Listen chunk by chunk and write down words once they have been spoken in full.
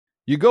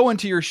You go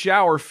into your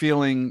shower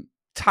feeling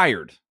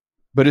tired,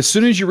 but as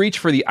soon as you reach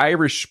for the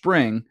Irish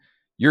Spring,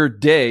 your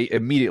day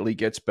immediately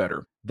gets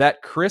better.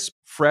 That crisp,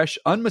 fresh,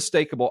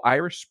 unmistakable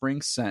Irish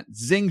Spring scent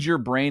zings your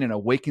brain and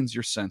awakens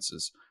your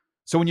senses.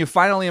 So when you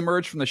finally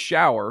emerge from the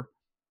shower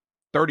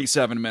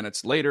 37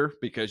 minutes later,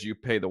 because you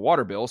pay the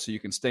water bill so you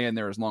can stay in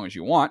there as long as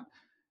you want,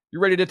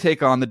 you're ready to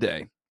take on the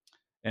day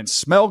and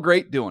smell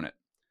great doing it.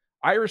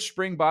 Irish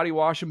Spring Body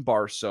Wash and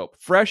Bar Soap.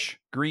 Fresh,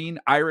 green,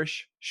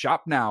 Irish.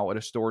 Shop now at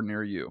a store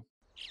near you.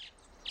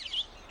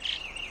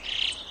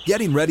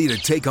 Getting ready to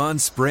take on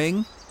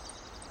spring?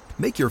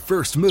 Make your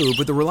first move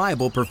with the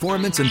reliable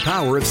performance and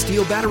power of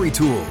Steel battery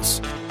tools.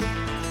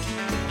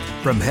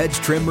 From hedge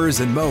trimmers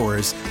and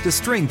mowers to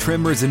string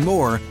trimmers and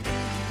more,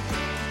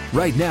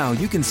 right now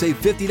you can save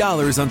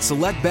 $50 on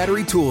select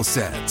battery tool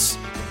sets.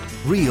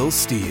 Real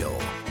Steel.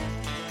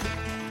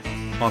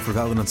 Offer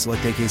valid on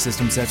select AK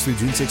system sets through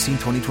June 16,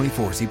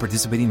 2024. See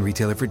participating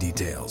retailer for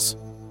details.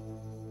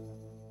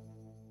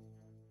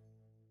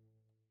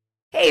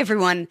 Hey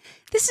everyone,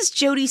 this is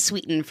Jodie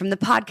Sweetin from the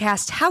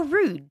podcast How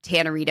Rude,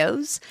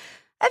 Tanneritos.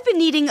 I've been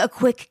needing a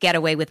quick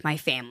getaway with my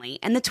family,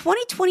 and the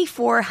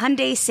 2024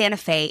 Hyundai Santa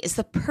Fe is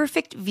the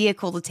perfect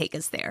vehicle to take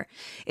us there.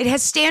 It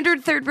has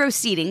standard third-row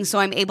seating, so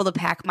I'm able to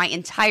pack my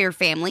entire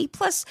family,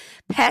 plus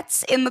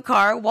pets, in the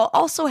car, while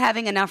also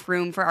having enough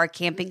room for our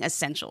camping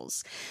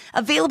essentials.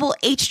 Available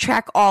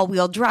H-Track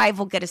all-wheel drive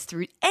will get us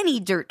through any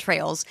dirt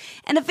trails,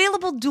 and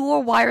available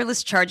dual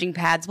wireless charging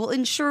pads will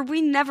ensure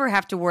we never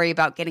have to worry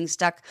about getting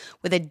stuck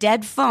with a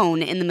dead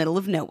phone in the middle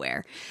of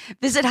nowhere.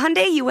 Visit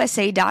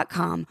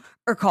HyundaiUSA.com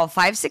or call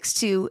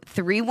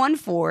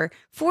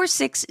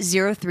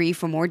 562-314-4603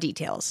 for more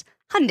details.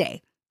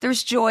 Hyundai,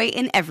 there's joy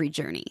in every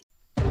journey.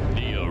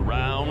 The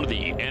Around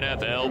the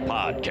NFL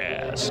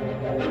podcast.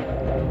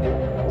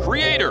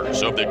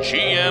 Creators of the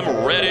GM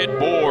Reddit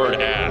board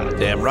app.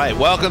 Damn right.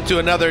 Welcome to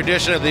another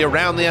edition of the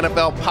Around the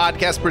NFL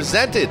podcast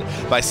presented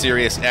by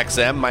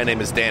SiriusXM. My name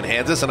is Dan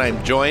Hansis, and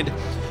I'm joined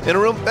in a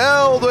room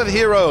filled with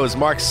heroes.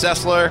 Mark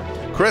Sessler,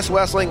 Chris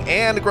Wessling,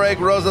 and Greg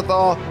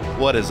Rosenthal.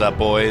 What is up,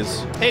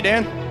 boys? Hey,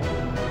 Dan.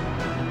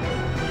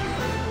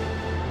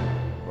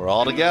 We're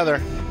all together,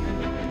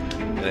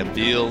 and it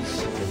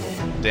feels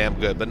damn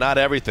good, but not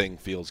everything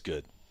feels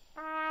good.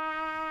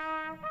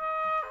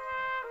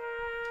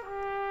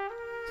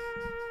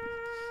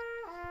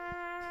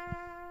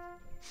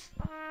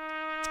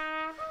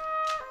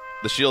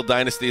 The Shield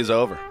dynasty is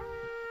over.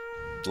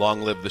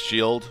 Long live the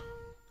Shield.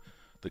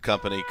 The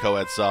company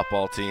co-ed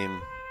softball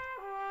team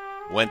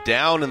went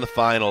down in the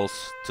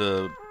finals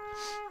to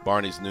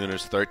Barney's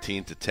Nooners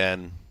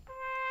 13-10.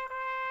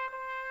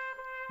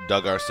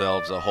 Dug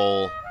ourselves a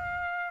hole,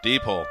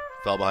 deep hole,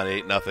 fell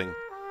behind 8-0,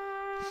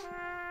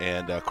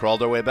 and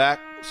crawled our way back,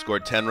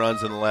 scored 10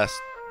 runs in the last,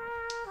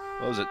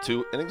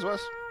 2 innings,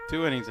 Wes?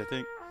 2 innings, I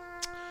think.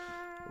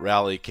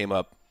 Rally came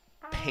up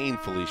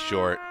painfully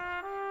short.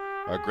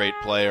 Our great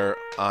player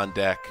on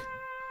deck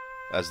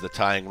as the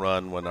tying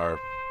run when one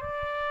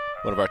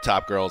of our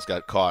top girls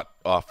got caught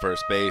off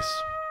first base,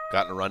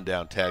 got in a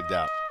rundown, tagged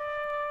out.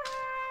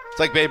 It's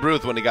like Babe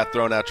Ruth when he got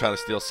thrown out trying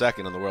to steal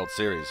second in the World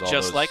Series.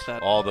 Just like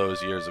that. All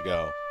those years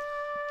ago.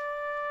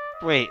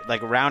 Wait,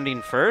 like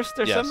rounding first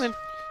or something?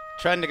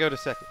 Trying to go to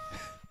second.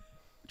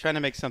 Trying to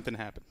make something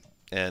happen.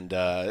 And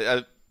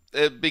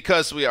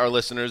because our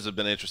listeners have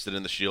been interested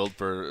in the Shield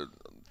for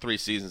 3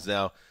 seasons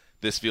now,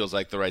 this feels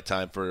like the right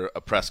time for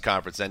a press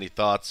conference. Any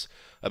thoughts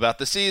about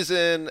the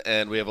season?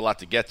 And we have a lot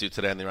to get to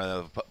today on the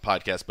Around the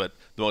podcast, but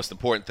the most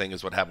important thing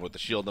is what happened with the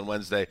Shield on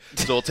Wednesday.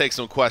 So we'll take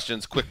some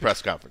questions. Quick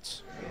press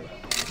conference.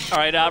 All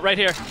right, right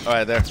here. All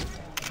right, there.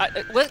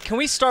 Can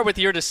we start with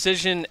your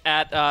decision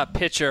at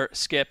pitcher,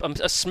 Skip?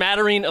 A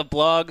smattering of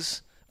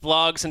blogs,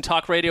 vlogs, and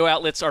talk radio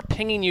outlets are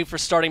pinging you for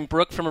starting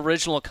Brooke from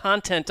original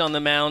content on the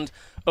mound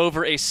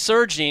over a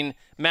surging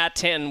Matt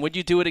Tanton. Would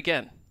you do it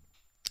again?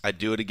 I'd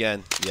do it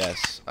again,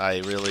 yes. I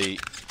really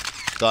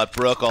thought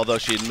Brooke, although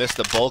she'd missed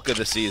the bulk of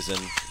the season,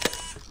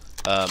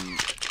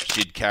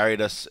 she'd carried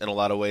us in a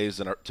lot of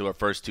ways to our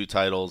first 2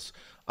 titles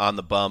on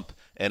the bump.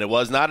 And it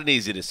was not an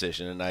easy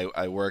decision, and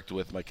I worked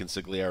with my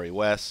consigliere,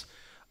 Wes,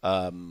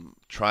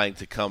 trying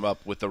to come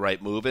up with the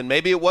right move. And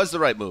maybe it was the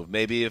right move.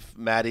 Maybe if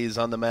Maddie's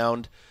on the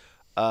mound,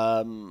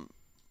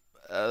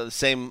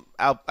 same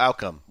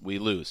outcome, we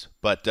lose.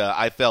 But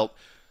I felt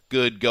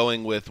good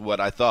going with what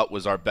I thought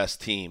was our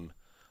best team.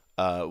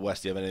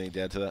 Wes, do you have anything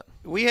to add to that?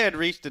 We had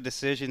reached a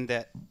decision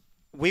that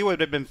we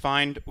would have been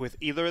fine with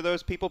either of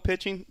those people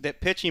pitching,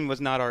 that pitching was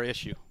not our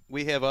issue.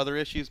 We have other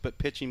issues, but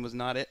pitching was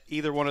not it.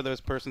 Either one of those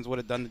persons would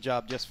have done the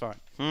job just fine.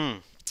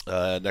 Next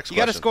question. You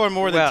got to score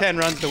more than 10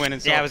 runs to win in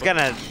softball. Yeah, I was going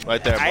to.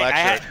 Right there,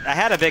 black shirt. I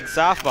had a big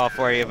softball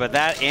for you, but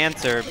that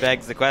answer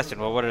begs the question,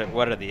 well, what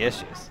are the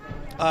issues?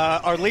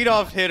 Our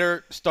leadoff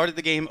hitter started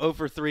the game 0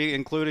 for 3,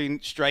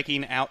 including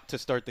striking out to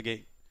start the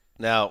game.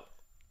 Now,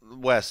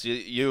 Wes,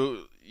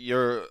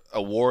 you're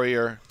a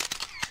warrior,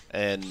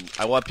 and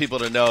I want people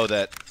to know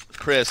that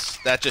Chris,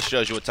 that just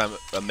shows you what type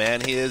of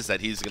man he is, that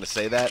he's going to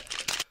say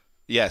that.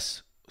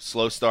 Yes,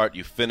 slow start.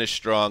 You finished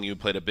strong. You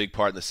played a big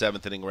part in the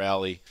 7th inning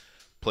rally.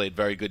 played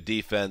very good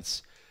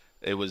defense.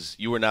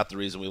 You were not the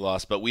reason we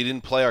lost, but we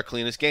didn't play our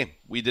cleanest game.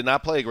 We did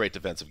not play a great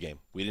defensive game.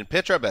 We didn't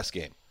pitch our best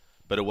game,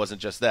 but it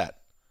wasn't just that.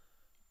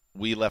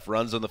 We left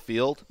runs on the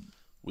field.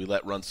 We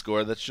let runs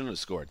score that shouldn't have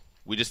scored.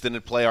 We just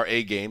didn't play our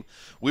A game.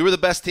 We were the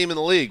best team in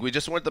the league. We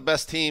just weren't the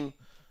best team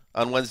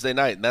on Wednesday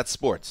night, and that's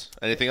sports.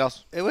 Anything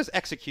else? It was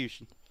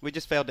execution. We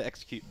just failed to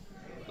execute.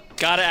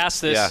 Gotta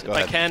ask this, Go if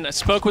ahead. I can. I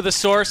spoke with a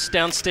source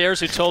downstairs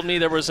who told me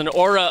there was an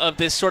aura of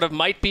this sort of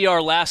might be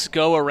our last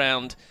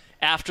go-around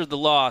after the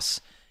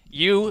loss.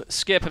 You,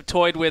 Skip, have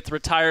toyed with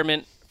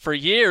retirement for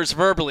years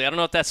verbally. I don't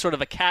know if that's sort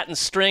of a cat and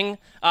string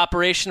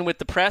operation with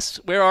the press.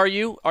 Where are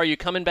you? Are you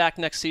coming back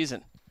next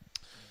season?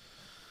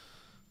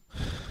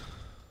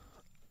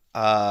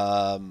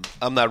 I'm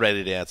not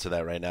ready to answer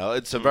that right now.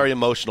 It's a very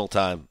emotional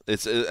time.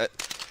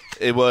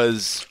 It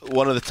was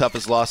one of the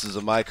toughest losses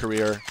of my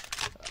career.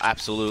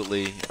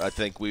 Absolutely. I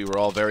think we were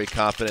all very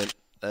confident.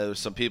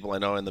 Some people I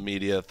know in the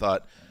media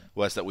thought,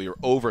 Wes, that we were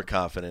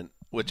overconfident,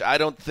 which I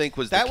don't think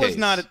was the case.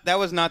 That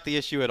was not the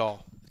issue at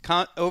all.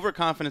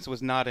 Overconfidence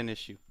was not an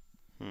issue.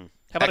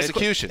 How about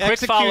Execution. a quick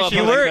follow-up?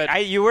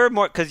 You were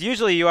more because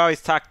usually you always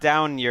talk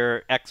down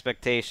your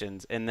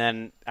expectations, and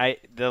then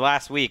the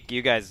last week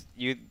you guys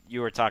you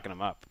were talking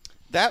them up.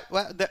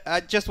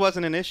 That just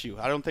wasn't an issue.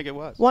 I don't think it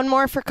was. One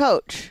more for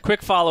Coach.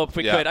 Quick follow-up if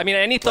we could. I mean,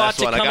 any thought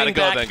to coming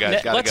back?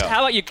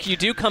 How about you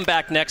do come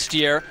back next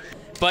year,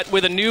 but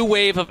with a new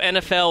wave of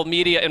NFL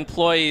media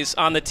employees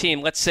on the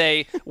team. Let's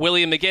say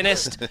William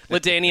McGinnis,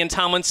 LaDainian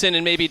Tomlinson,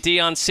 and maybe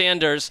Deion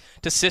Sanders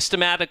to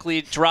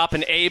systematically drop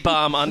an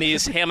A-bomb on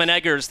these ham and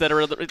eggers that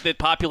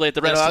populate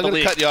the rest of the I'm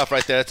league. going to cut you off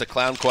right there. It's a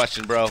clown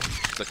question, bro.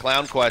 It's a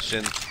clown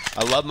question.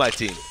 I love my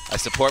team. I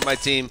support my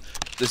team.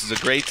 This is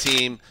a great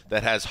team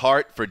that has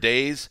heart for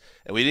days,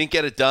 and we didn't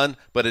get it done,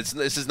 but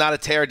this is not a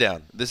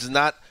teardown. This is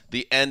not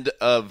the end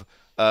of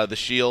the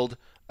Shield,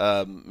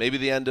 maybe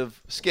the end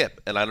of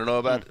Skip, and I don't know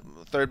about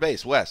third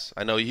base. Wes,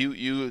 I know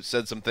you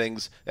said some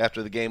things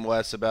after the game,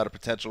 Wes, about a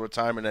potential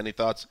retirement. Any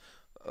thoughts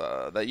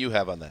that you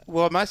have on that?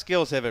 Well, my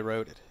skills have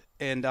eroded,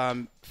 and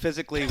I'm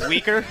physically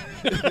weaker.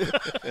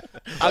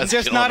 I'm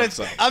just not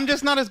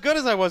as good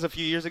as I was a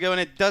few years ago, and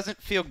it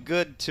doesn't feel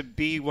good to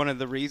be one of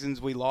the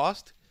reasons we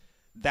lost.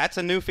 That's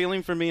a new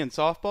feeling for me in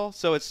softball,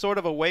 so it's sort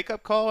of a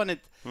wake-up call, and it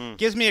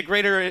gives me a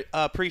greater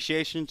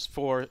appreciation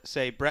for,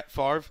 say, Brett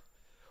Favre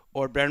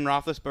or Ben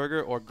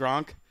Roethlisberger or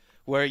Gronk,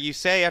 where you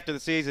say after the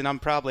season, I'm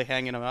probably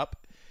hanging them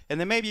up, and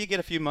then maybe you get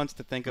a few months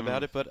to think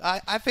about it, but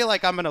I feel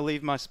like I'm going to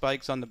leave my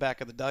spikes on the back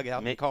of the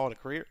dugout and call it a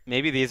career.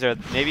 Maybe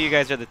you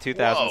guys are the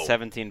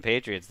 2017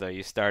 Patriots, though.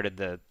 You started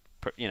the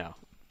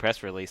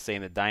press release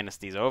saying the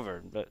dynasty's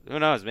over, but who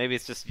knows? Maybe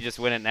it's just you just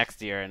win it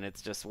next year, and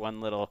it's just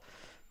one little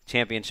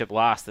championship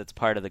loss that's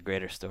part of the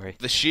greater story.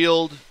 The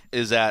Shield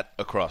is at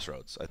a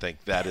crossroads. I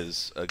think that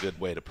is a good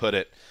way to put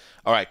it.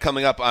 All right,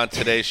 coming up on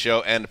today's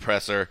show and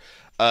presser.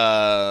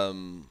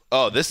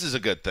 This is a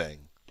good thing.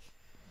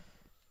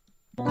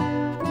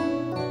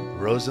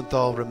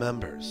 Rosenthal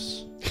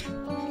remembers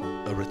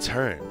a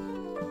return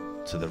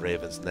to the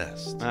Raven's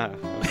Nest. I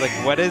was like,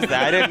 what is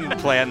that? I didn't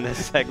plan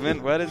this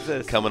segment. What is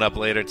this? Coming up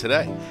later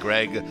today.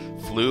 Greg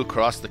flew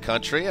across the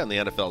country on the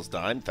NFL's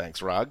dime.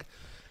 Thanks, Rog.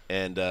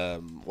 And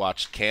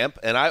watched camp.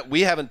 And I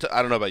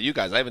don't know about you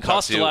guys. I haven't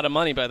talked to you. Cost a lot of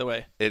money, by the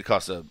way. It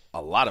costs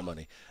a lot of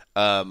money.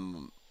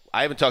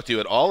 I haven't talked to you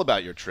at all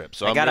about your trip,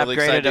 so I I'm really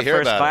excited to hear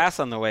about it. got upgraded to first class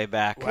on the way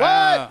back.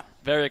 Wow. What?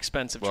 Very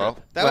expensive trip.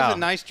 That was a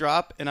nice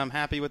drop, and I'm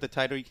happy with the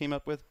title you came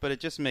up with, but it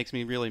just makes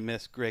me really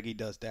miss Greggy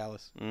Does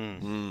Dallas.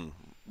 A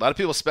lot of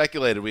people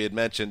speculated, we had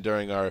mentioned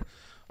during our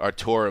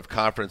tour of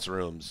conference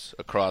rooms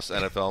across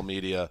NFL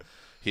media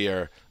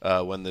here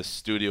when this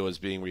studio was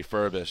being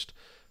refurbished,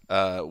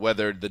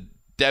 whether the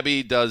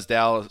Debbie Does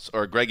Dallas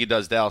or Greggy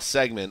Does Dallas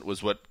segment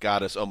was what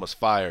got us almost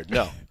fired.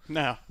 No.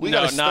 No,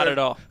 not at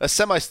all. A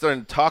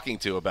semi-stern talking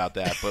to about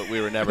that, but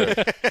we were never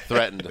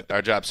threatened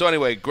our job. So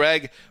anyway,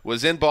 Greg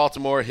was in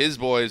Baltimore. His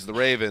boys, the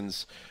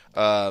Ravens,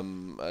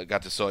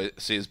 got to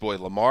see his boy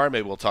Lamar.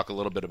 Maybe we'll talk a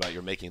little bit about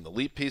your Making the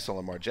Leap piece on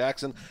Lamar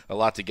Jackson. A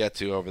lot to get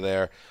to over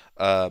there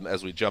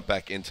as we jump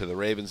back into the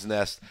Ravens'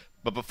 nest.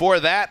 But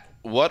before that,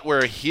 what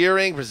we're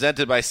hearing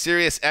presented by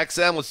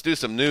SiriusXM. Let's do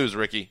some news,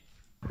 Ricky.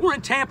 We're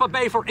in Tampa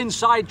Bay for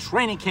Inside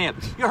Training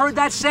Camp. You heard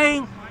that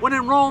saying? When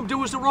in Rome,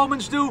 do as the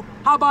Romans do.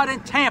 How about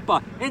in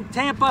Tampa? In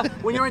Tampa,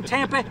 when you're in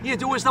Tampa, you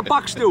do as the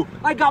Bucks do.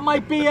 I got my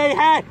BA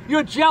hat.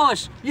 You're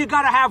jealous. You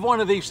got to have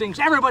one of these things.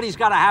 Everybody's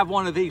got to have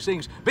one of these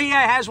things. BA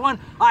has one.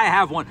 I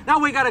have one. Now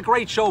we got a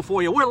great show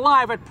for you. We're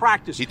live at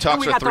practice. He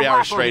talks for 3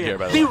 hours straight here,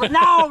 by the way.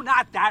 No,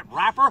 not that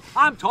rapper.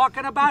 I'm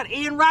talking about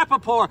Ian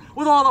Rappaport.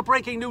 With all the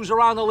breaking news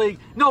around the league,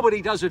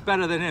 nobody does it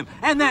better than him.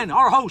 And then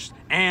our host,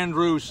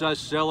 Andrew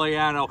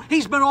Siciliano.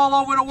 He's been all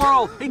over the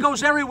world. He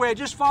goes everywhere.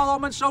 Just follow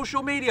him on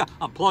social media.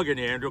 I'm plugging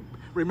you, Andrew.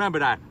 Remember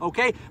that,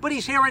 okay? But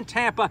he's here in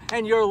Tampa,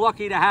 and you're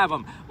lucky to have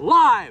him.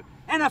 Live,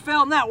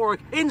 NFL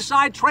Network,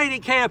 Inside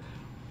Training Camp.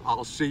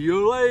 I'll see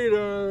you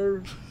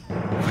later.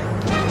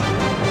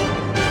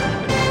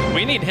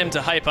 We need him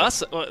to hype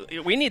us.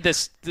 We need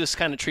this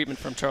kind of treatment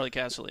from Charlie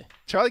Casserly.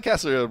 Charlie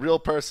Casserly, a real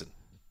person.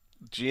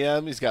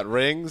 GM. He's got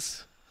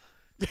rings.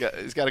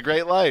 He's got a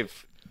great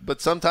life.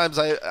 But sometimes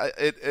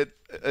it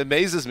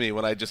amazes me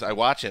when I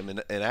watch him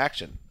in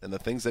action and the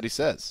things that he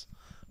says.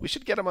 We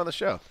should get him on the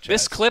show. Chaz.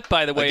 This clip,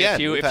 by the way, Again,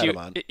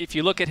 if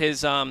you look at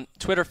his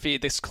Twitter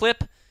feed, this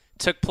clip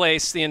took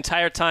place the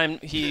entire time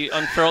he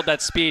unfurled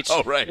that speech.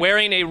 Oh, right.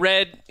 Wearing a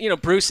red,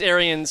 Bruce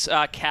Arians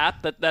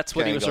cap. That's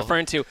what he was Kangol.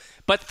 referring to.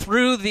 But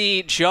through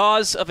the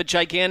jaws of a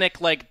gigantic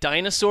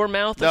dinosaur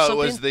mouth or something?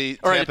 No, it was the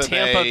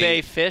Tampa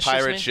Bay fish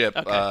pirate ship,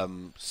 okay.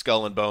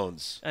 Skull and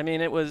Bones. I mean,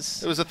 it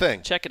was a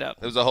thing. Check it out.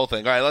 It was a whole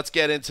thing. All right, let's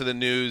get into the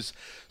news.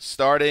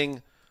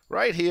 Starting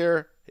right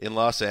here in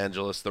Los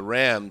Angeles, the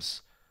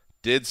Rams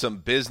did some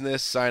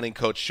business signing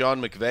Coach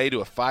Sean McVay to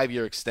a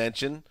 5-year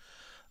extension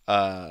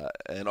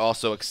and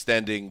also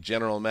extending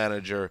General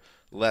Manager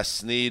Les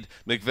Snead.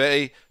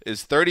 McVay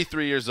is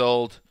 33 years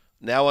old,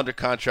 now under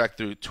contract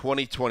through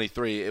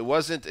 2023. It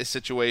wasn't a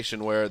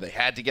situation where they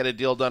had to get a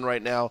deal done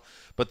right now,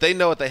 but they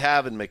know what they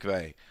have in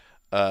McVay.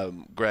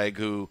 Greg,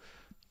 who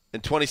in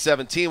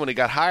 2017 when he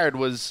got hired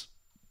was,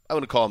 I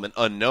wouldn't call him an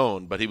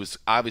unknown, but he was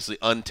obviously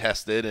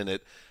untested, and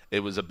it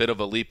was a bit of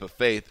a leap of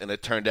faith, and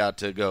it turned out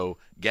to go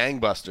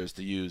gangbusters,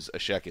 to use a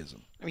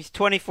Sheckism. He's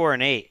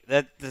 24-8.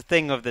 The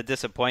thing of the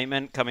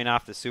disappointment coming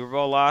off the Super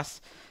Bowl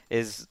loss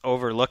is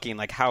overlooking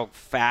like how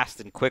fast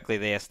and quickly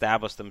they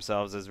established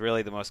themselves as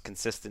really the most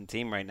consistent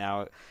team right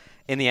now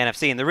in the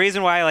NFC. And the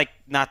reason why,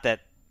 not that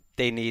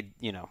they need,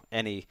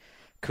 any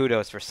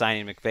kudos for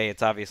signing McVay,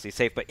 it's obviously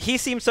safe, but he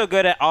seems so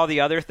good at all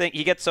the other things.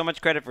 He gets so much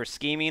credit for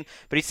scheming,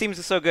 but he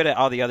seems so good at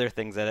all the other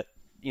things that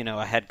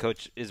a head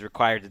coach is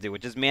required to do,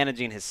 which is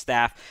managing his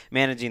staff,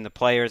 managing the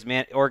players,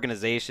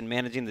 organization,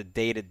 managing the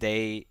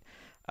day-to-day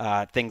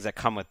things that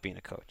come with being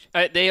a coach.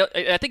 I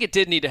think it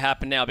did need to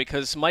happen now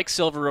because Mike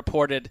Silver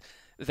reported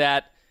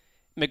that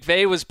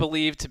McVay was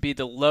believed to be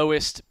the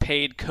lowest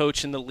paid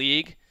coach in the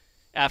league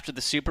after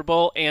the Super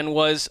Bowl and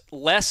was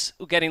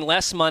getting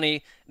less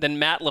money than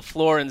Matt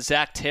LaFleur and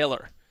Zach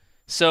Taylor.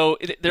 So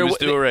he was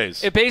due a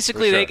raise.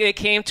 Basically, sure. they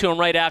came to him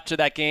right after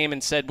that game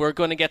and said, "We're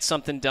going to get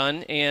something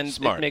done," and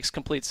Smart. It makes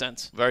complete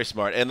sense. Very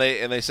smart. And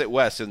they say,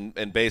 Wes,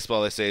 in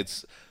baseball, they say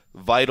it's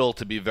vital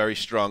to be very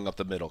strong up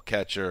the middle,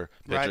 catcher,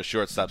 pitcher, Right.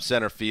 shortstop,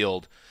 center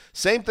field.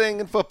 Same thing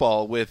in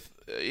football with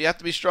you have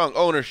to be strong.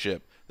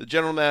 Ownership, the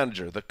general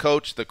manager, the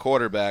coach, the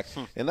quarterback.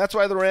 And that's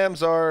why the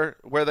Rams are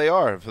where they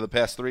are for the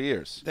past 3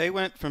 years. They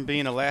went from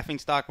being a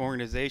laughingstock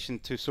organization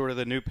to sort of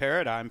the new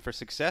paradigm for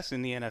success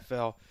in the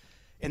NFL.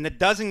 In the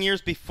dozen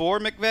years before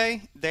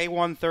McVay, they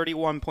won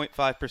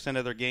 31.5%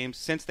 of their games.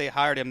 Since they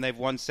hired him, they've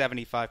won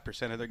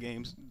 75% of their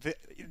games.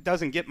 It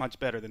doesn't get much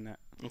better than that.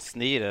 It's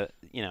neat, a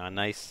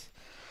nice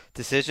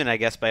decision, I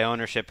guess, by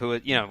ownership,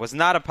 who was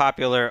not a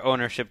popular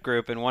ownership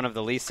group and one of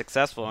the least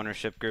successful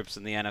ownership groups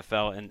in the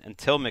NFL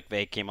until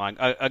McVay came along.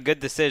 A good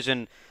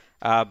decision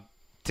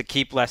to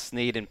keep Les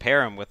Snead and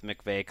pair him with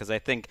McVay, because I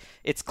think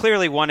it's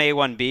clearly 1A,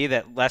 1B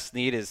that Les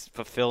Snead is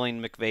fulfilling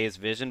McVay's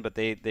vision, but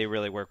they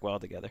really work well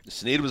together.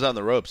 Snead was on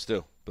the ropes,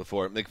 too,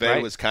 before. McVay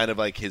Right. was kind of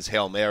like his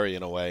Hail Mary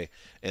in a way,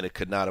 and it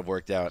could not have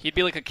worked out. He'd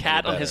be like a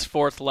cat on his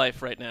fourth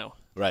life right now.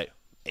 Right.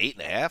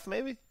 8.5,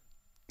 maybe?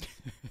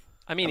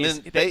 I mean,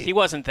 he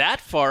wasn't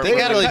that far They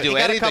away. didn't really do He got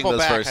a anything couple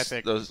back, I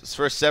those think.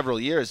 first several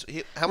years.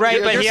 How many Right,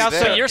 years but was he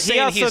also- there? You're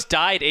saying also- he's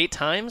died 8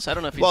 times? I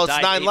don't know if he's Well, died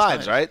it's 9 8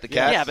 lives, times. right? The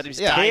Cats? Yeah, but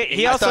he's Yeah. died.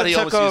 He I also thought he took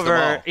almost used them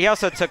all. over. He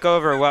also took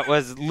over what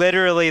was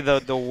literally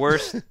the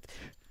worst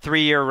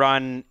 3-year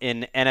run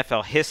in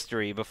NFL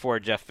history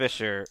before Jeff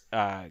Fisher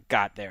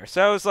got there.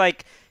 So it was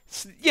like,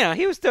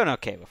 he was doing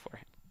okay before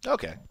him.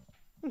 Okay.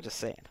 I'm just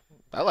saying.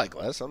 I like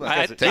Les. I'm not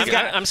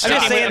I'm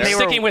saying they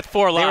were- sticking with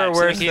 4 they were lives.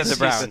 worse I mean, than the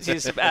Browns.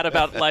 He's at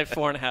about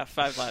 4.5,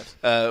 5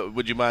 lives.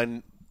 Would you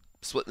mind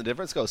splitting the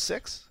difference? Go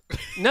 6?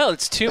 No,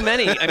 it's too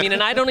many. I mean,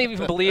 and I don't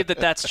even believe that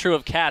that's true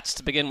of cats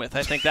to begin with.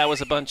 I think that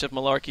was a bunch of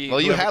malarkey. Well,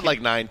 you Whoever had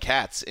came- 9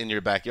 cats in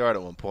your backyard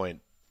at one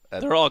point.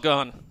 They're all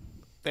gone.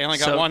 They only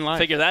got So one life.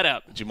 Figure that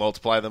out. Did you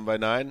multiply them by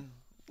 9?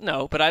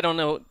 No, but I don't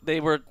know. They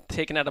were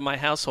taken out of my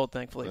household,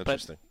 thankfully.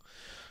 Interesting.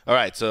 All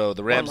right, so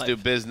the Rams One do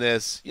life.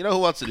 business. You know who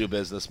wants to do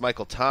business?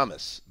 Michael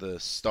Thomas, the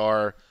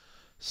star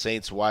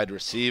Saints wide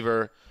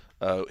receiver.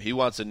 He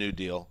wants a new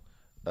deal.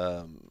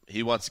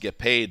 He wants to get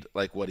paid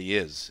like what he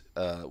is,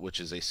 which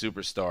is a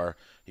superstar.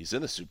 He's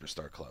in the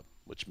superstar club,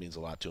 which means a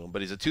lot to him.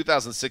 But he's a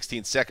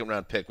 2016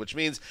 second-round pick, which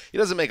means he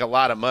doesn't make a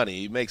lot of money.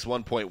 He makes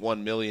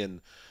 $1.1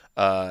 million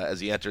as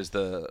he enters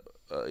the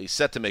he's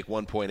set to make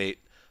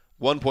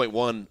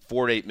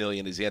 $1.148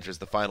 million as he enters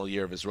the final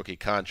year of his rookie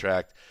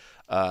contract.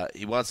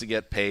 He wants to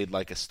get paid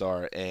like a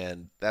star,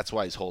 and that's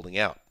why he's holding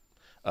out.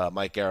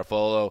 Mike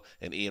Garafolo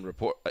and Ian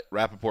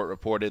Rappaport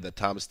reported that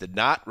Thomas did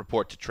not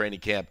report to training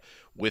camp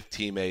with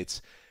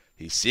teammates.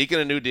 He's seeking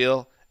a new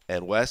deal,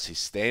 and Wes, he's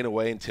staying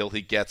away until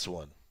he gets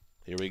one.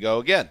 Here we go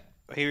again.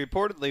 He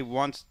reportedly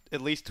wants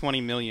at least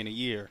 $20 million a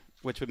year,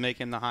 which would make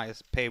him the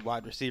highest paid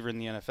wide receiver in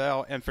the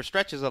NFL. And for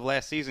stretches of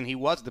last season, he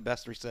was the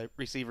best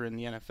receiver in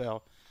the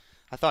NFL.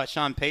 I thought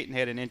Sean Payton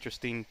had an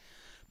interesting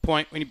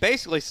point when he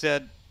basically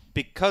said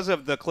because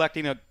of the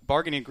collective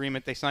bargaining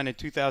agreement they signed in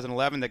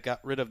 2011 that got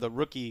rid of the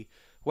rookie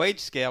wage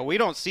scale, we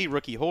don't see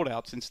rookie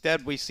holdouts.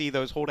 Instead, we see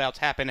those holdouts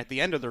happen at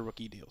the end of their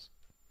rookie deals.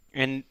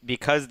 And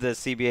because the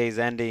CBA is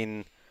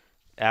ending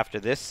after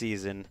this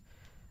season,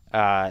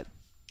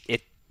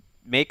 it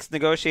makes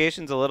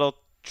negotiations a little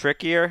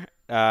trickier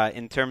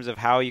in terms of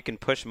how you can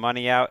push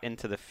money out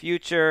into the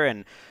future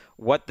and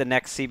what the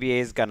next CBA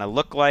is going to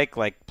look like.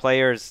 Like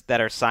players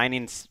that are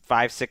signing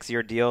 5-6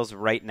 year deals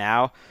right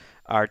now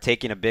are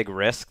taking a big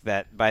risk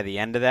that by the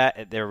end of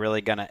that, they're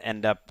really going to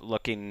end up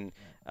looking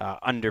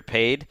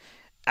underpaid.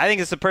 I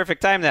think it's the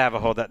perfect time to have a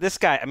holdout. This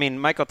guy, I mean,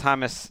 Michael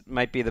Thomas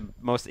might be the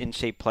most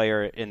in-shape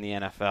player in the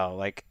NFL.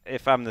 Like,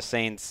 if I'm the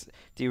Saints,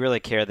 do you really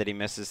care that he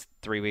misses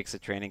 3 weeks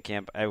of training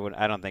camp? I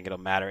don't think it'll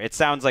matter. It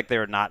sounds like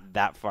they're not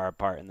that far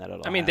apart and that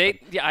it'll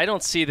happen. I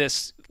don't see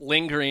this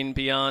lingering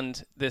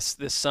beyond this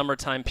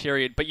summertime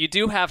period. But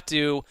you have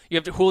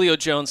Julio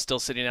Jones still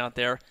sitting out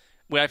there.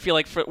 I feel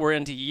like we're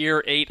into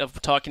year 8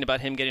 of talking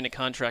about him getting a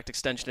contract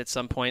extension at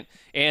some point.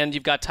 And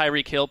you've got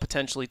Tyreek Hill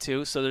potentially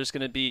too. So there's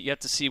going to be – you have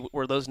to see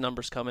where those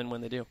numbers come in when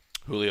they do.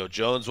 Julio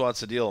Jones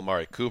wants a deal.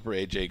 Amari Cooper,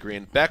 A.J.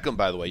 Green. Beckham,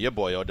 by the way, your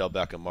boy Odell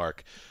Beckham,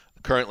 Mark,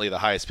 currently the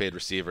highest paid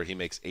receiver. He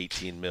makes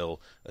 $18 million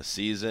a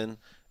season.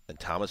 And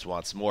Thomas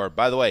wants more.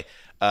 By the way,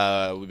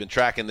 we've been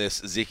tracking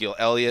this Ezekiel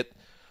Elliott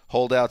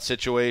holdout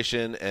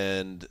situation.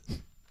 And,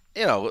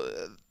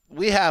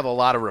 we have a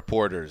lot of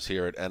reporters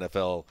here at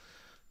NFL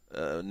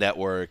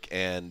Network,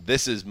 and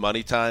this is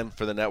money time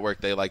for the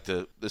network.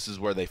 This is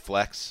where they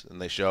flex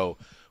and they show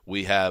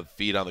we have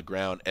feet on the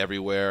ground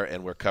everywhere,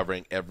 and we're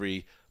covering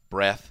every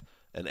breath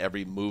and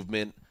every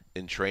movement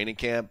in training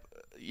camp.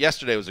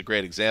 Yesterday was a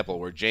great example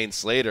where Jane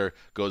Slater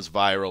goes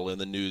viral in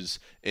the news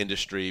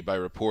industry by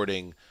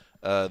reporting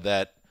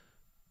that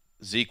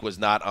Zeke was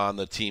not on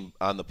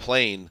the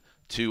plane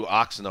to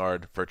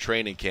Oxnard for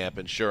training camp,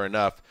 and sure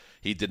enough,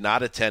 he did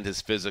not attend his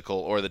physical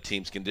or the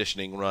team's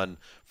conditioning run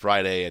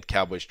Friday at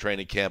Cowboys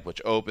training camp, which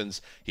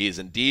opens. He is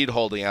indeed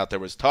holding out. There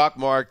was talk,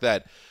 Mark,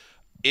 that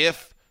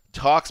if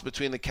talks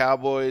between the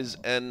Cowboys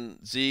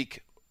and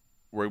Zeke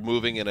were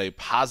moving in a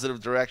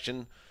positive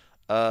direction,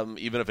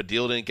 even if a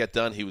deal didn't get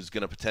done, he was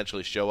going to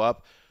potentially show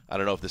up. I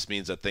don't know if this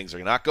means that things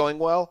are not going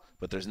well,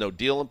 but there's no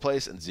deal in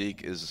place, and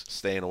Zeke is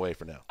staying away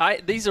for now.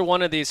 These are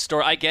one of these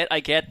stories. I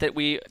get that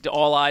we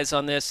all eyes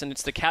on this, and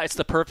it's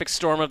the perfect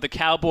storm of the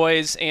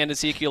Cowboys and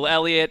Ezekiel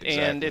Elliott,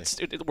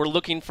 Exactly. and we're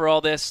looking for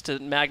all this to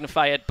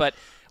magnify it. But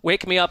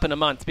wake me up in a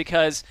month,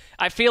 because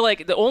I feel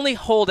like the only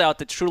holdout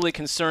that truly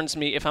concerns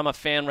me, if I'm a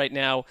fan right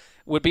now,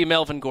 would be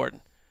Melvin Gordon.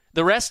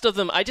 The rest of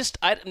them,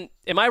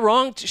 am I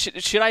wrong?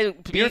 Should I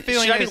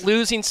be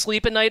losing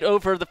sleep at night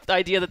over the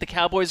idea that the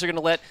Cowboys are going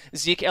to let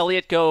Zeke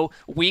Elliott go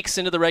weeks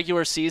into the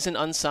regular season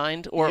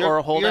unsigned or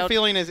a holdout? Your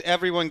feeling is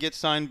everyone gets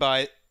signed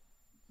by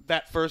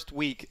that first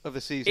week of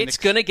the season. It's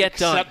going to get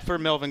done. Except for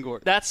Melvin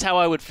Gordon. That's how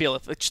I would feel.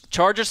 If the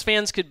Chargers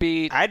fans could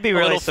be I'd be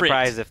really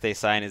surprised if they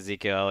sign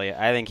Ezekiel Elliott.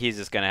 I think he's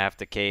just going to have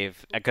to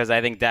cave because I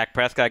think Dak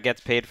Prescott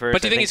gets paid first.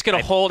 But do you think he's going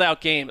to hold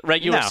out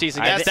regular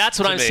season? That's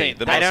what I'm saying.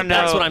 I don't know.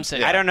 That's what I'm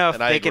saying. I don't know if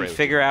they can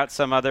figure out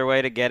some other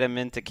way to get him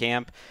into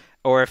camp,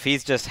 or if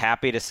he's just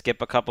happy to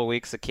skip a couple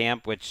weeks of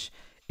camp, which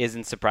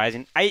isn't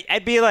surprising.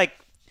 I'd be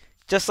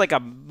just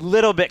a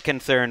little bit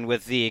concerned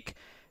with Zeke,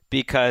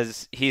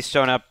 because he's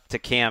shown up to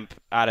camp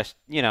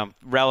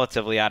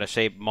relatively out of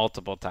shape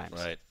multiple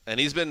times. Right. And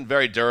he's been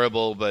very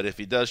durable, but if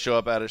he does show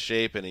up out of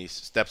shape and he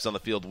steps on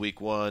the field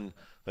week 1,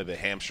 maybe a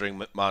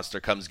hamstring monster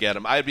comes get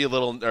him, I'd be a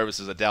little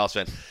nervous as a Dallas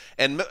fan.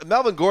 And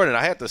Melvin Gordon,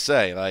 I have to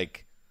say,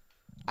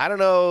 I don't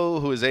know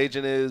who his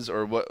agent is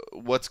or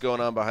what's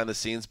going on behind the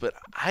scenes, but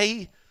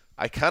I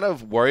kind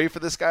of worry for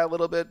this guy a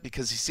little bit,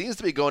 because he seems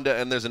to be going to,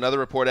 and there's another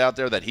report out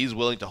there that he's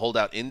willing to hold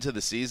out into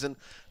the season,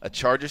 a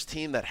Chargers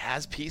team that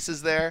has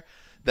pieces there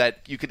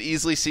that you could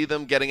easily see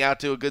them getting out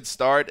to a good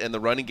start and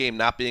the running game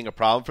not being a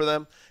problem for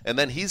them. And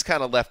then he's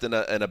kind of left in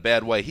a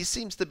bad way. He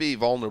seems to be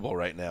vulnerable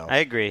right now. I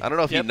agree. I don't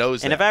know if he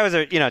knows and that. If I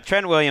was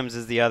Trent Williams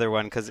is the other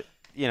one, because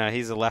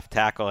he's a left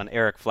tackle, and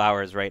Eric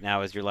Flowers right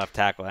now is your left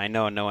tackle. I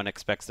know no one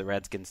expects the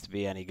Redskins to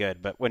be any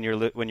good, but when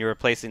you're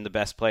replacing the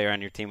best player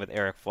on your team with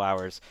Eric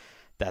Flowers,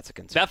 that's a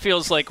concern. That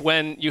feels like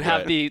when you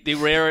have the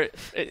rare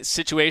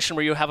situation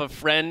where you have a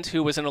friend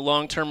who was in a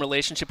long-term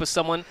relationship with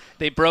someone.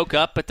 They broke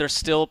up, but they're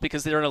still,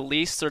 because they're in a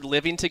lease, they're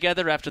living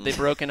together after they've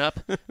broken up.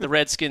 The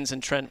Redskins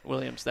and Trent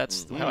Williams.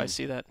 That's how I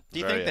see that. Do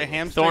you think the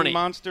hamstring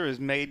monster is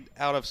made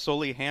out of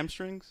solely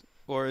hamstrings?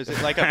 Or is it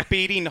like a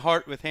beating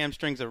heart with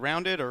hamstrings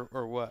around it, or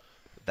what?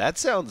 That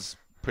sounds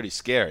pretty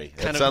scary.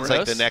 Kind it sounds gross.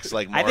 like the next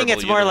Marvel I think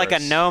it's more universe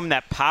like a gnome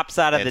that pops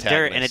out of the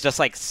dirt and it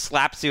antagonist. just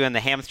slaps you in the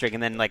hamstring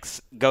and then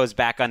goes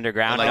back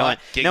underground. And,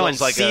 no one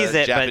like sees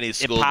a it, but Japanese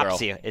it pops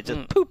schoolgirl. you. It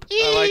just poop.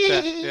 I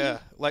like that. Yeah,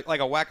 like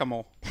a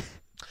whack-a-mole.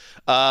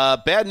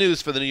 Bad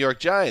news for the New York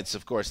Giants.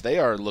 Of course, they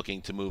are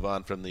looking to move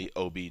on from the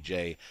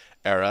OBJ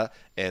era,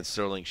 and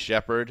Sterling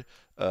Shepard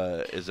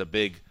is a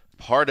big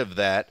part of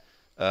that.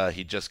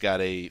 He just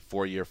got a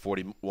 4-year,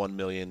 $41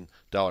 million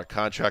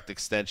contract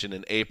extension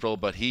in April,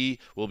 but he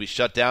will be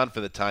shut down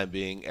for the time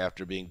being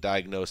after being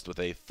diagnosed with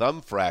a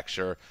thumb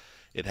fracture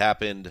It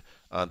happened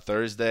on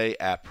Thursday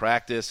at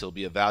practice. He'll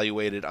be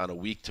evaluated on a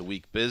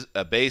week-to-week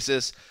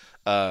basis.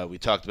 We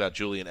talked about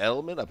Julian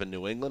Edelman up in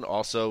New England,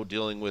 also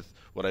dealing with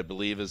what I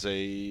believe is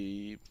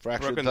a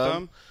fractured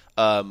thumb.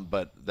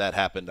 But that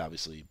happened,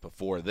 obviously,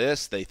 before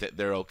this.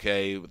 They're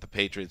okay with the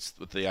Patriots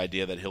with the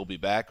idea that he'll be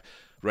back,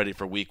 ready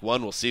for Week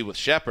 1. We'll see with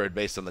Shepard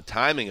based on the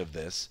timing of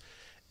this.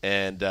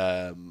 And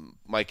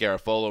Mike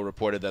Garafolo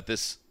reported that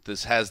this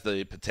has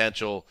the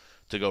potential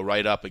to go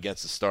right up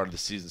against the start of the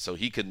season. So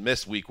he could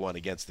miss Week 1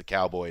 against the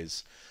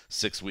Cowboys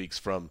 6 weeks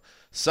from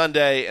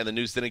Sunday. And the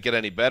news didn't get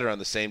any better on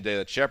the same day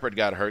that Shepard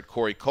got hurt.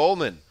 Corey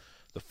Coleman,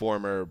 the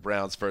former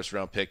Browns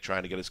first-round pick,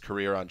 trying to get his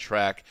career on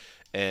track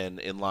and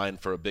in line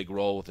for a big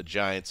role with the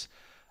Giants,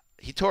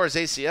 he tore his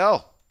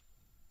ACL.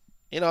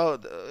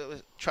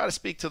 Try to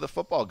speak to the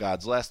football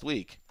gods last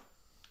week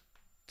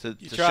to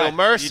show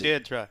mercy. You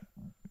did try.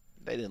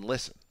 They didn't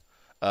listen.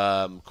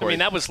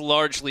 That was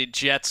largely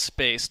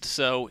Jets-based,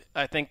 so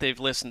I think they've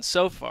listened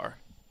so far.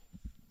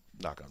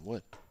 Knock on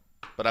wood.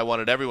 But I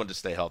wanted everyone to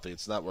stay healthy.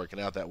 It's not working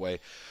out that way.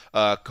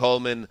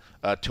 Coleman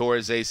tore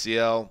his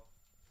ACL,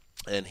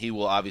 and he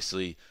will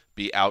obviously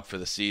be out for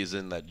the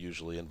season. That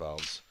usually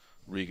involves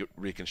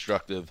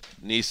reconstructive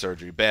knee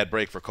surgery. Bad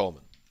break for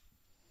Coleman.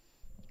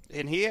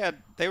 And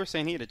they were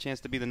saying he had a chance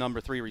to be the number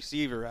 3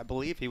 receiver. I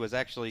believe he was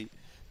actually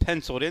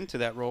penciled into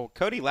that role.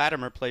 Cody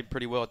Latimer played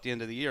pretty well at the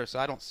end of the year, so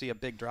I don't see a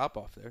big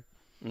drop-off there.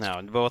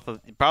 No,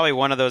 probably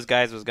one of those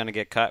guys was going to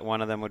get cut.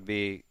 One of them would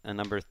be a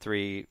number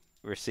 3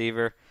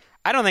 receiver.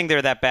 I don't think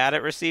they're that bad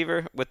at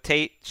receiver with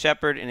Tate,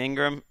 Shepard, and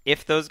Ingram.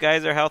 If those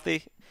guys are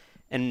healthy,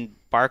 and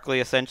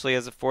Barkley essentially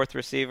as a 4th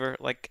receiver,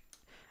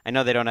 I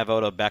know they don't have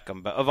Odell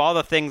Beckham, but of all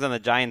the things on the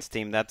Giants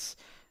team, that's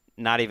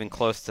not even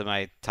close to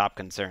my top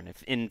concern.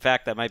 In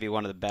fact, that might be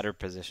one of the better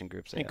position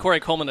groups. And Corey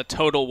Coleman, a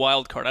total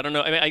wild card. I don't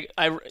know.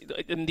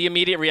 The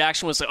immediate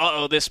reaction was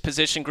like, this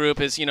position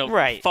group is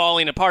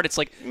falling apart. It's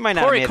like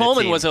Corey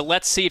Coleman was a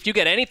let's see if you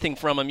get anything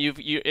from him.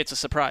 It's a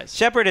surprise.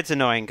 Shepard, it's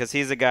annoying because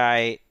he's a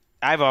guy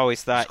I've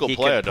always thought he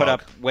could put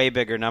up way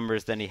bigger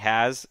numbers than he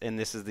has, and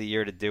this is the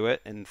year to do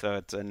it. And so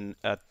it's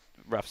a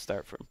rough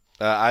start for him.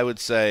 I would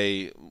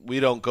say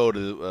we don't go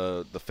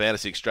to the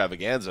fantasy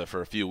extravaganza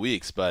for a few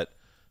weeks, but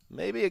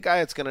maybe a guy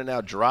that's going to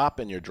now drop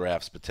in your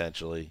drafts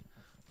potentially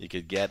you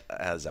could get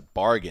as a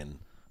bargain.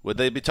 Would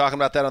they be talking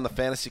about that on the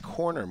fantasy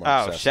corner,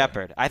 Mark? Oh,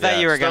 Shepard. I thought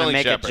you were going to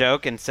make a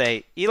joke and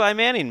say Eli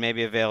Manning may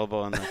be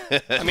available in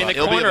the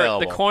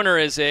the corner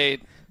is a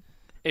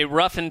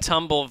rough and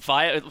tumble,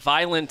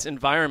 violent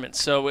environment.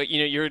 So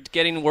you're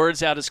getting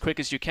words out as quick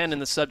as you can,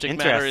 and the subject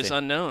matter is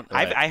unknown.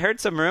 Right. I heard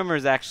some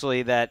rumors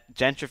actually that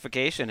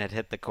gentrification had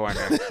hit the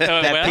corner.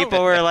 That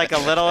people were a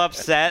little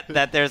upset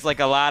that there's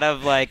a lot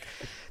of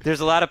there's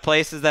a lot of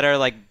places that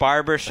are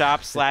barber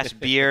shops /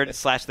 beard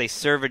 / they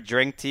serve a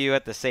drink to you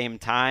at the same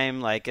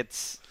time. It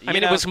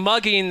was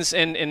muggings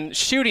and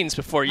shootings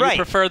before. You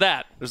prefer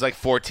that? There's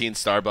 14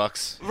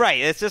 Starbucks. Right.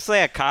 It's just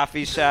a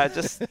coffee shop,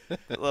 just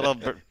a little.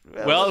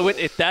 Well,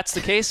 if that's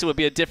the case, it would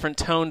be a different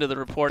tone to the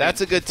reporting. That's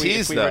a good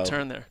tease, though. If we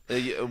return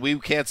there. We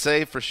can't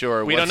say for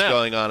sure what's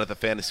going on at the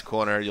fantasy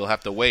corner. You'll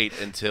have to wait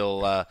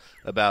until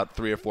about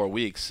 3 or 4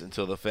 weeks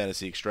until the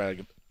fantasy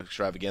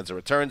extravaganza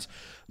returns.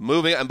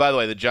 And by the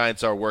way, the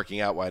Giants are working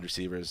out wide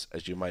receivers,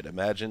 as you might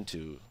imagine,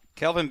 to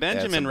Kelvin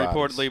Benjamin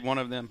reportedly one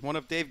of them, one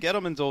of Dave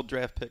Gettleman's old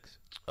draft picks.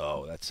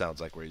 Oh, that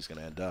sounds like where he's going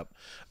to end up.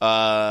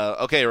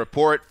 Okay, a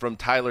report from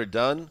Tyler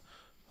Dunn,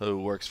 who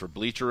works for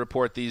Bleacher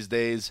Report these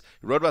days.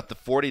 He wrote about the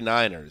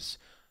 49ers.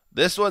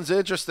 This one's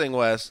interesting,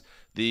 Wes.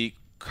 The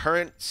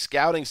current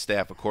scouting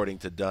staff, according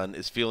to Dunn,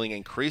 is feeling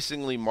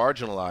increasingly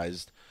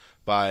marginalized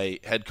by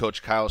head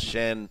coach Kyle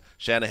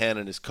Shanahan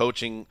and his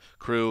coaching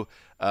crew,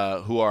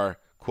 who are,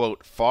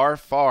 quote, far,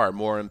 far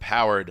more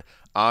empowered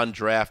on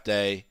draft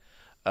day.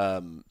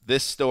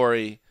 This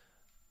story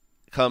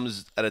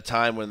comes at a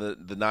time when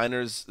the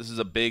Niners, this is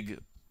a big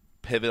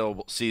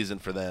pivotal season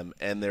for them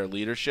and their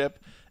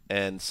leadership,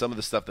 and some of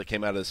the stuff that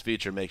came out of this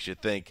feature makes you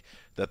think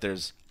that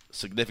there's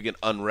significant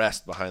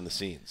unrest behind the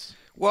scenes.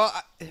 Well,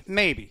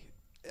 maybe.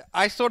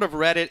 I sort of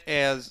read it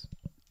as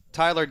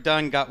Tyler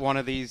Dunn got one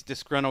of these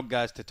disgruntled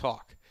guys to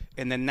talk,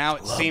 and then now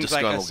it seems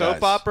like a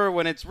soap opera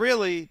when it's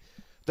really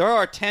 – there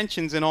are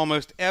tensions in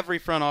almost every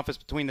front office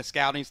between the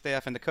scouting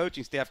staff and the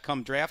coaching staff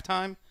come draft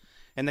time.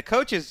 And the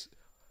coaches,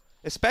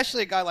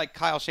 especially a guy like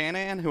Kyle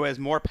Shanahan, who has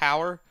more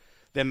power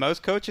than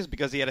most coaches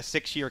because he had a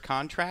 6-year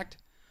contract.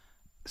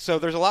 So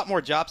there's a lot more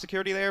job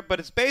security there. But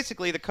it's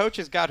basically the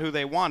coaches got who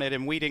they wanted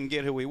and we didn't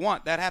get who we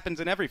want. That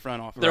happens in every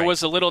front office. There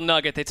was a little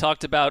nugget. They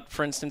talked about,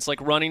 for instance,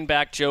 running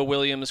back Joe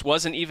Williams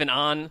wasn't even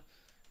on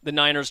the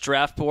Niners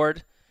draft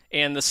board.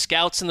 And the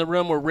scouts in the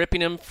room were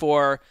ripping him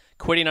for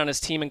quitting on his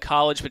team in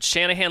college, but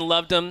Shanahan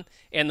loved him,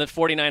 and the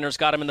 49ers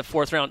got him in the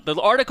 4th round. The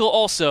article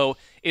also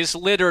is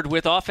littered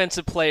with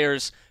offensive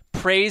players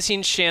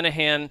praising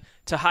Shanahan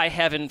to high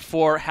heaven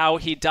for how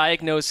he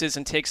diagnoses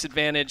and takes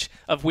advantage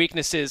of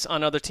weaknesses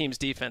on other teams'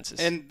 defenses.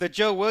 And the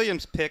Joe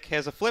Williams pick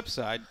has a flip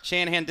side.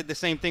 Shanahan did the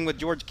same thing with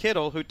George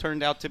Kittle, who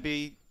turned out to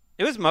be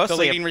It was the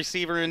mostly leading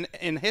receiver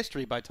in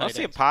history by tight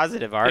mostly a ends.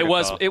 positive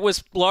article. It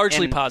was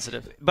largely And-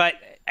 positive. But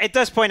it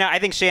does point out, I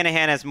think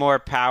Shanahan has more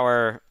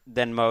power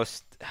than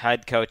most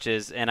head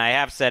coaches, and I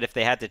have said if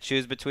they had to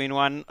choose between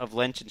one of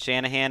Lynch and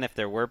Shanahan, if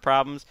there were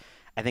problems,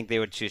 I think they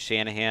would choose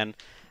Shanahan.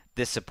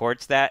 This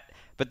supports that.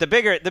 But the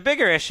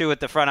bigger issue with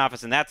the front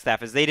office and that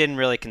staff is they didn't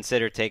really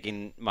consider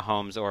taking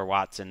Mahomes or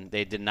Watson.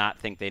 They did not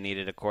think they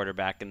needed a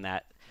quarterback in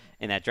that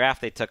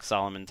draft. They took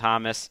Solomon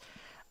Thomas.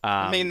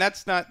 I mean,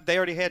 that's not – they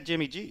already had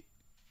Jimmy G.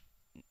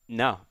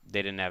 No,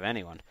 they didn't have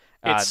anyone.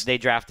 They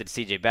drafted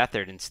C.J.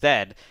 Beathard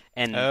instead,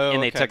 and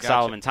they took gotcha.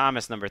 Solomon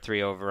Thomas, number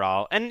 3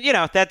 overall. And,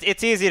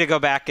 it's easy to go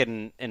back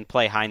and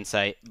play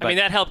hindsight. But I mean,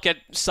 that helped get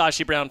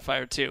Sashi Brown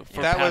fired, too,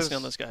 for passing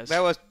on those guys.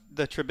 That was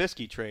the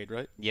Trubisky trade,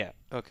 right? Yeah.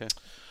 Okay.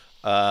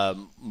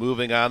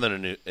 Moving on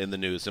in the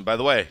news. And by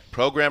the way,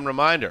 program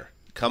reminder,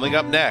 coming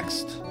up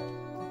next,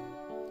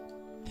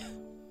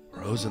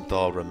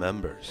 Rosenthal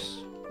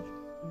remembers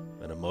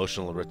an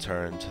emotional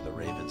return to the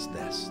Ravens'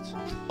 nest,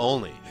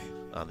 only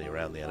on the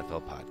Around the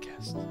NFL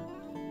podcast.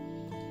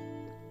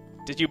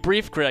 Did you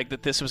brief Greg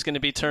that this was going to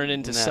be turned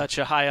into such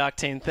a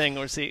high-octane thing,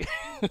 or is he...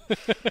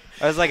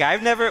 I was like,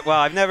 I've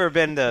never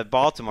been to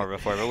Baltimore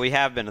before, but we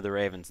have been to the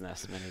Ravens'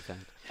 nest many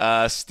times.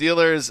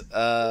 Steelers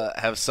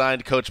have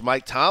signed Coach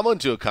Mike Tomlin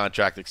to a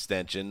contract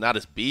extension. Not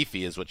as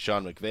beefy as what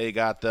Sean McVay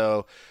got,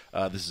 though.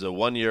 This is a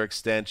 1-year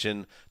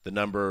extension. The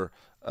number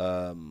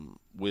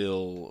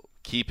will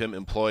keep him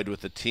employed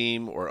with the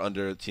team or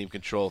under team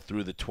control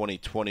through the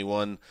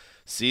 2021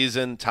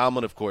 season.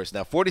 Tomlin, of course,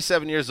 now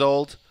 47 years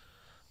old,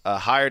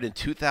 hired in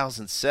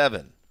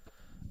 2007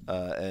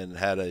 and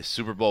had a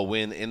Super Bowl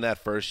win in that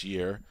first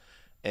year.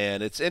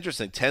 And it's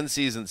interesting, 10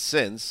 seasons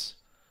since,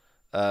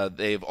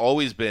 they've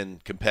always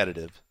been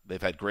competitive.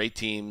 They've had great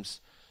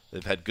teams.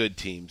 They've had good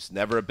teams.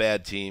 Never a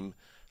bad team.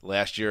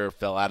 Last year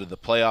fell out of the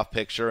playoff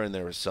picture, and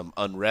there was some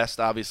unrest,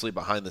 obviously,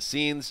 behind the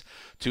scenes.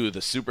 Two of the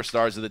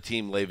superstars of the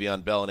team,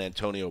 Le'Veon Bell and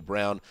Antonio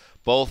Brown,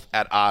 both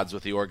at odds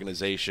with the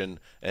organization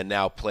and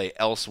now play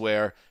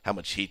elsewhere. How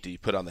much heat do you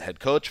put on the head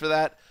coach for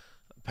that?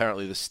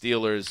 Apparently the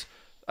Steelers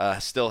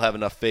still have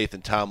enough faith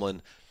in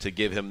Tomlin to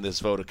give him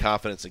this vote of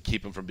confidence and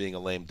keep him from being a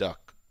lame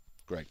duck,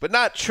 Greg. But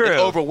not True. An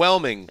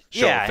overwhelming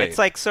show of faith. It's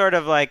like sort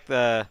of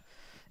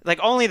like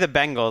only the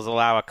Bengals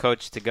allow a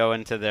coach to go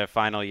into their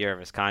final year of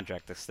his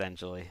contract,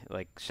 essentially.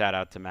 Like, shout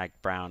out to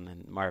Mac Brown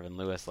and Marvin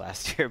Lewis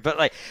last year.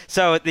 But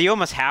so you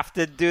almost have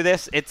to do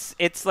this.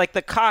 It's like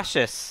the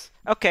cautious.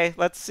 Okay,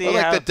 let's see. Or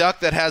like the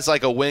duck that has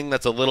like a wing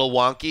that's a little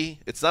wonky.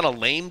 It's not a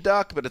lame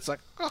duck, but it's like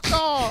A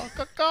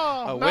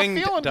not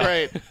winged feeling duck.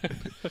 great.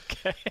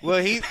 Okay.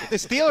 Well, the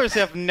Steelers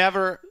have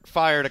never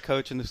fired a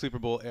coach in the Super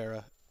Bowl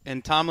era,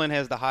 and Tomlin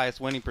has the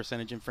highest winning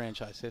percentage in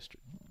franchise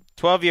history.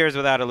 12 years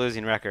without a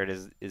losing record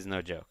is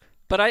no joke.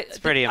 But it's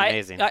pretty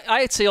amazing.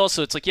 I'd say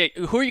also, it's like,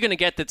 who are you going to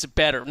get that's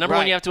better? Number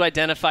one, you have to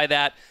identify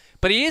that.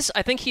 But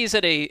I think he's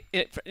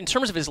in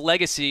terms of his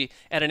legacy,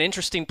 at an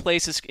interesting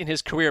place in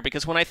his career.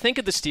 Because when I think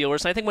of the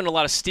Steelers, and I think when a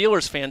lot of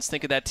Steelers fans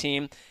think of that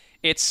team,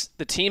 it's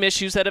the team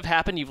issues that have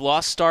happened. You've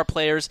lost star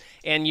players,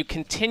 and you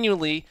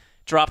continually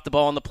drop the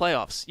ball in the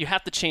playoffs. You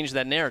have to change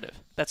that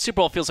narrative. That Super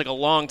Bowl feels like a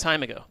long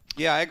time ago.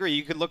 Yeah, I agree.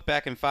 You could look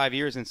back in 5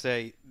 years and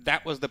say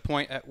that was the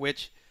point at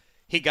which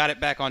he got it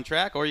back on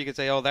track, or you could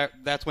say, oh,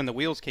 that's when the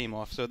wheels came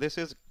off. So this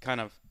is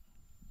kind of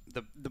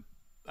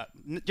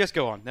just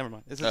go on. Never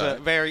mind. This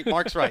is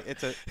Mark's right.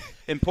 It's an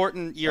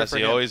important year for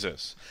him. As he always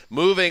is.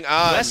 Moving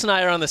on. Wes and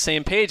I are on the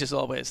same page as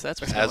always. That's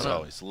what's going on. As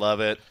always. Love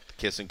it.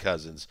 Kissing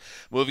cousins.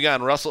 Moving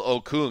on. Russell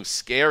Okung,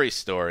 scary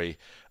story.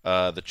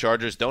 The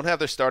Chargers don't have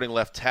their starting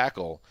left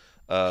tackle.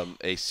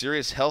 A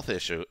serious health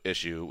issue.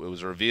 It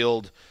was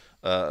revealed.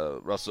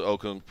 Russell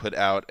Okung put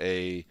out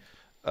a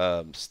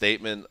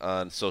statement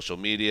on social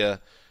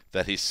media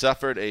that he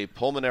suffered a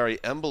pulmonary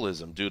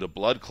embolism due to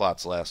blood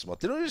clots last month.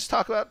 Didn't we just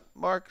talk about,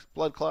 Mark,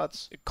 blood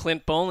clots?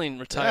 Clint Bowling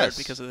retired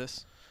because of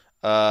this.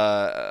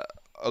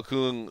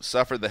 Okung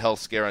suffered the health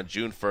scare on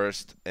June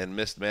 1st and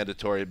missed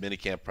mandatory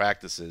minicamp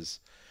practices.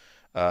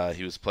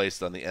 He was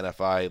placed on the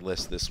NFI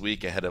list this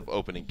week ahead of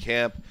opening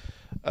camp.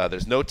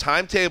 There's no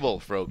timetable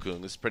for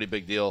Okung. This is a pretty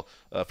big deal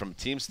from a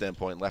team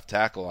standpoint, left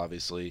tackle,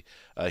 obviously.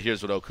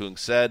 Here's what Okung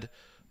said.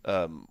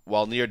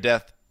 While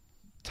near-death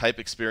type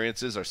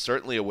experiences are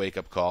certainly a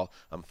wake-up call,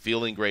 I'm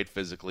feeling great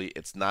physically.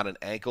 It's not an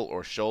ankle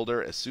or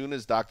shoulder. As soon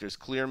as doctors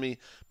clear me,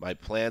 my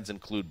plans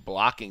include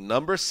blocking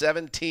number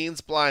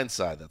 17's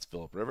blindside, that's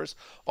Phillip Rivers,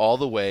 all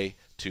the way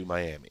to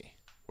Miami,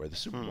 where the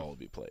Super Bowl will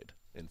be played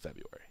in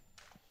February.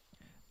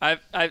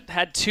 I've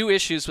had 2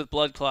 issues with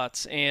blood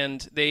clots,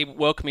 and they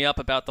woke me up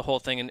about the whole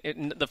thing.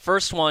 And the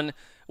first one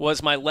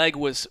was my leg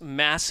was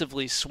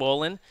massively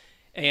swollen,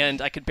 and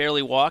I could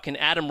barely walk. And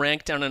Adam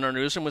Rank down in our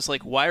newsroom was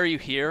like, "Why are you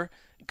here?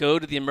 Go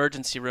to the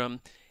emergency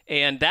room."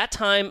 And that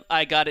time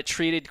I got it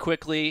treated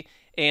quickly,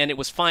 and it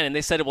was fine. And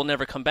they said it will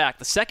never come back.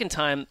 The second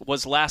time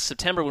was last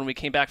September when we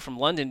came back from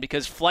London,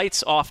 because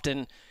flights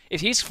often, if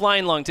he's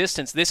flying long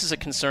distance, this is a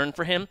concern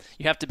for him.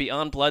 You have to be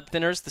on blood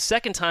thinners. The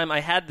second time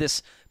I had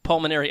this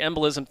pulmonary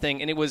embolism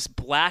thing, and it was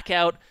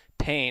blackout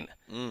pain.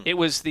 It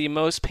was the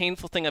most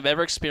painful thing I've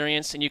ever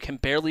experienced, and you can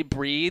barely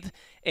breathe.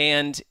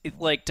 And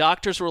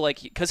doctors were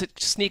like, because it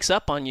sneaks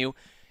up on you,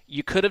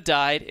 you could have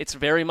died. It's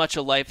very much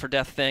a life or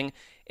death thing.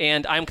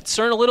 And I'm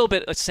concerned a little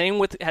bit, same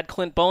with had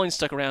Clint Boling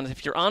stuck around.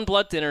 If you're on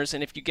blood thinners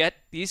and if you get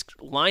these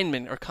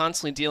linemen are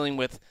constantly dealing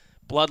with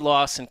blood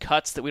loss and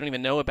cuts that we don't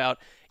even know about,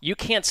 you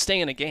can't stay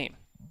in a game.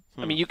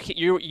 I mean,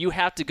 you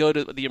have to go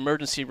to the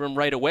emergency room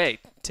right away,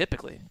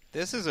 typically.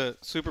 This is a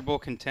Super Bowl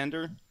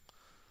contender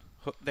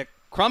that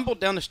crumbled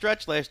down the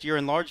stretch last year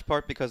in large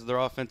part because of their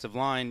offensive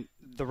line,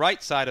 the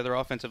right side of their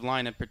offensive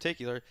line in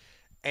particular,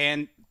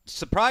 and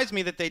surprised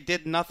me that they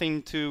did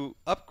nothing to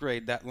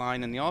upgrade that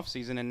line in the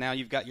offseason, and now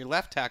you've got your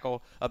left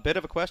tackle a bit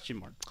of a question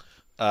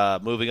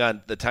mark. Moving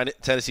on, the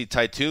Tennessee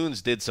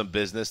Titans did some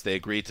business. They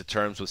agreed to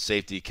terms with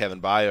safety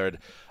Kevin Byard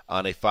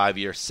on a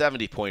 5-year,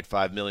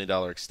 $70.5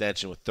 million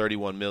extension with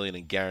 $31 million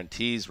in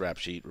guarantees. Rap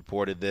Sheet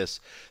reported this.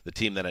 The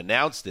team that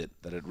announced it,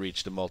 that had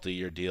reached a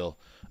multi-year deal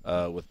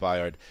with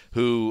Byard,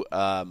 who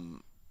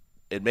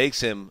it makes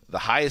him the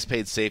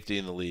highest-paid safety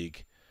in the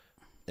league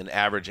in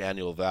average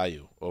annual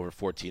value, over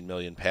 $14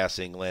 million,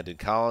 passing Landon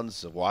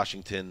Collins of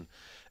Washington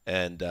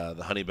and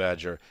the Honey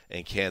Badger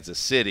in Kansas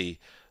City.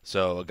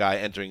 So a guy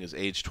entering his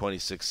age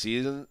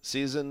 26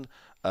 season.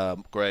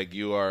 Greg,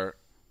 you are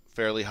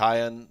fairly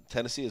high on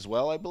Tennessee as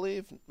well, I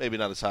believe. Maybe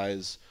not as high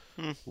as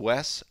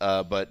Wes,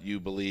 but you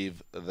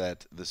believe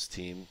that this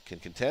team can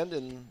contend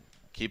and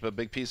keep a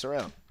big piece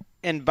around.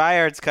 And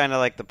Byard's kind of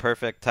like the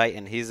perfect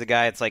Titan. He's the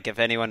guy, it's like if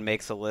anyone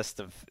makes a list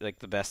of like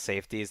the best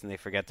safeties and they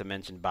forget to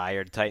mention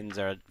Byard,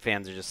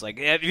 fans are just like,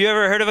 have you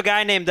ever heard of a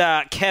guy named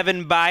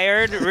Kevin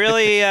Byard?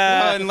 Really?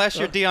 Well, unless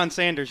you're Deion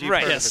Sanders.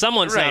 Right, yeah,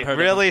 someone's not heard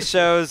really of him.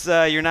 Shows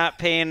you're not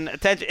paying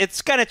attention.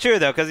 It's kind of true,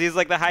 though, because he's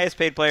like the highest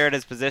paid player at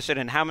his position,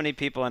 and how many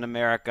people in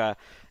America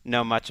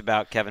know much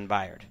about Kevin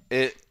Byard?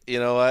 You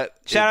know what?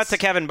 Shout out to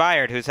Kevin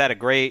Byard, who's had a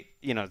great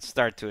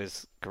start to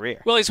his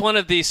career. Well, he's one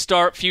of the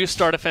few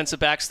star defensive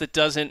backs that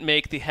doesn't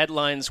make the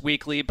headlines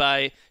weekly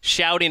by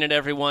shouting at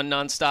everyone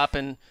nonstop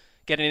and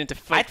getting into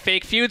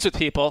fake feuds with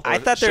people. I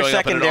thought their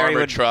secondary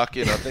would truck,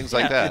 things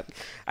like that.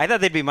 I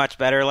thought they'd be much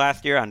better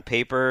last year. On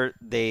paper,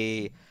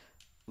 they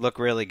look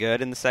really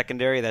good in the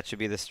secondary. That should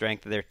be the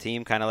strength of their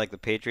team, kind of like the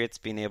Patriots,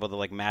 being able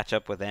to match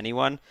up with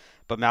anyone.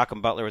 But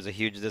Malcolm Butler was a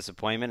huge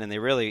disappointment, and they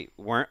really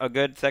weren't a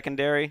good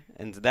secondary,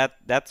 and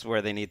that's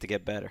where they need to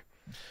get better.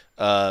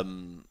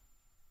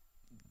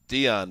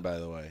 Deion, by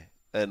the way,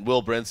 and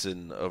Will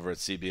Brinson over at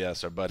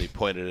CBS, our buddy,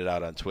 pointed it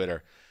out on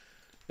Twitter.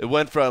 It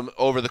went from,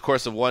 over the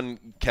course of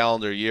one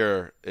calendar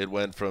year, it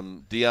went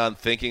from Deion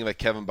thinking that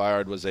Kevin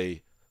Byard was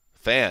a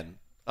fan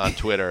on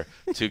Twitter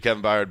to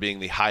Kevin Byard being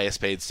the highest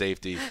paid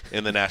safety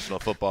in the National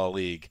Football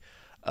League.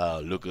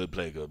 Look good,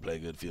 play good,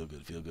 feel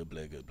good,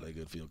 play good, play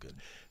good, feel good.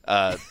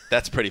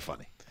 That's pretty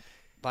funny.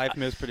 Life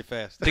moves pretty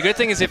fast. The good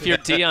thing is if you're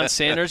Deion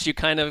Sanders, you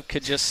kind of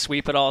could just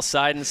sweep it all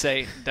aside and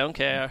say, don't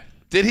care.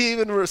 Did he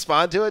even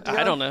respond to it, Deion?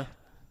 I don't know.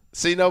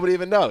 See, nobody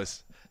even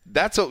knows.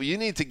 That's what you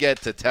need to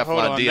get to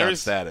Teflon Deion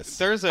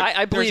status.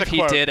 I believe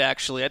he did,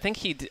 actually. I think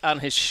he on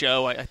his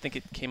show. I think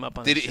it came up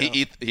on. Did his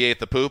show. He ate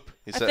the poop?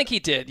 I think he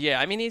did.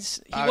 Yeah, I mean he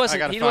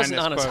wasn't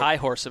on his high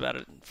horse about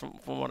it from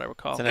what I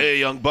recall. Hey,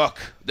 young buck,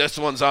 this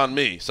one's on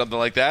me. Something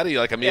like that. Are you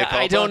like a Mia Culpa?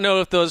 I don't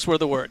know if those were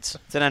the words.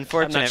 It's an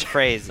unfortunate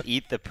phrase.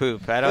 Eat the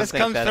poop. I don't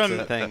think that's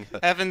the thing.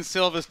 Evan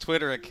Silva's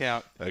Twitter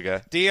account.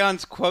 Okay.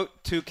 Deion's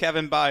quote to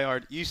Kevin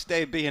Byard: "You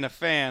stay being a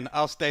fan,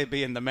 I'll stay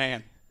being the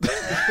man."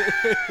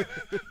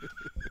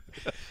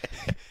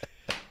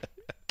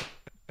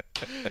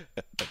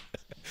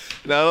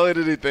 Not only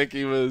did he think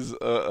he was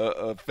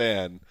a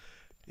fan,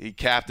 he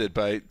capped it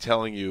by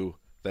telling you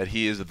that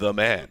he is the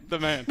man. The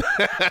man.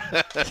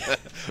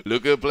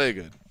 Look good, play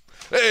good.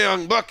 Hey,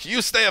 young buck,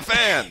 you stay a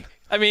fan.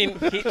 I mean,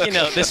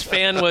 this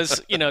fan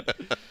was,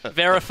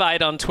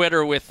 verified on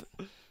Twitter with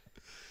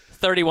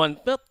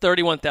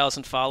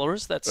 31,000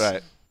 followers. That's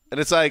right. And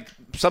it's like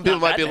some people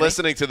might be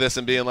listening to this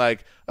and being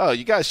like, "Oh,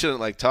 you guys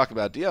shouldn't talk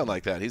about Deion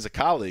like that. He's a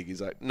colleague."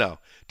 He's like, "No,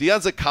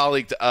 Deion's a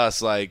colleague to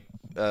us, like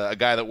a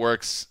guy that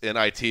works in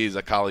IT is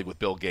a colleague with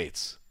Bill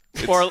Gates."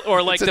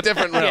 Or like it's a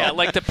different realm. Yeah,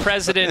 like the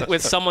president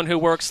with someone who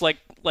works like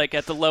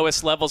at the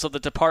lowest levels of the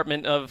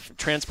Department of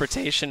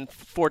Transportation,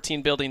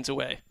 14 buildings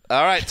away.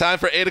 All right, time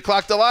for 8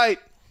 o'clock delight.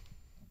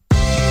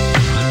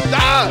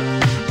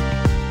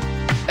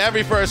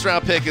 Every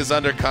first-round pick is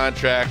under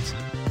contract.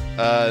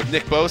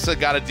 Nick Bosa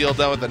got a deal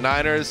done with the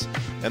Niners,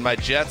 and my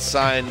Jets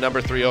signed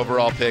number 3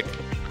 overall pick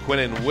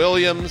Quinnen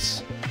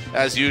Williams.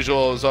 As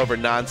usual, it was over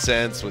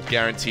nonsense with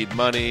guaranteed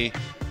money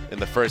in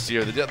the first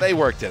year of the deal. They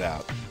worked it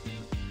out.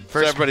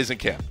 So everybody's in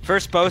camp.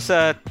 First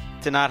Bosa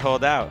to not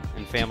hold out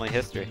in family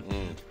history.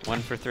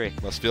 1 for 3.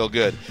 Must feel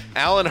good.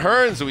 Allen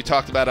Hurns, who we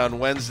talked about on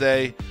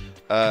Wednesday,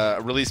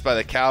 released by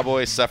the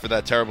Cowboys, suffered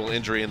that terrible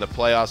injury in the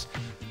playoffs.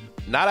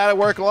 Not out of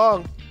work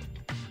long.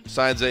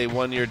 Signs a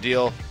 1-year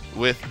deal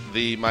with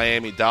the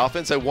Miami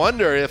Dolphins. I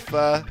wonder if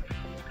I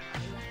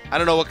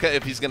don't know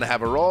if he's going to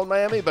have a role in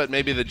Miami, but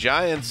maybe the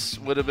Giants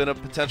would have been a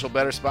potential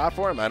better spot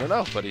for him. I don't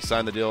know, but he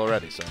signed the deal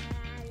already. So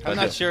I'm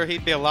not sure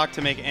he'd be a lock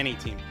to make any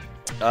team.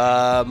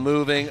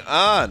 Moving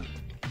on.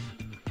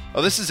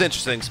 Oh, this is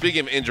interesting.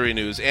 Speaking of injury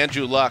news,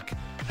 Andrew Luck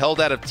held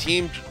out of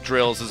team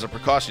drills as a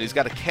precaution. He's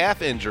got a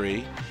calf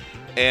injury,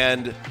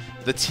 and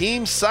the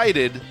team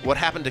cited what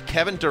happened to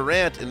Kevin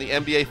Durant in the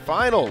NBA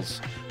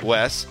Finals,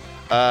 Wes.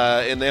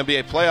 In the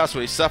NBA playoffs,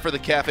 when he suffered the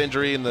calf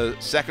injury in the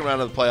second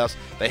round of the playoffs,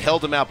 they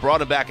held him out,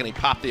 brought him back, and he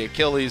popped the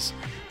Achilles.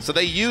 So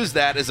they used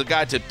that as a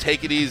guide to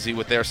take it easy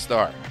with their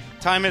star.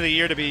 Time of the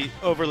year to be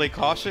overly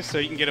cautious so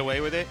you can get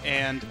away with it.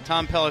 And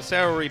Tom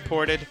Pelissero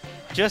reported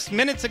just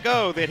minutes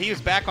ago that he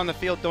was back on the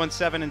field doing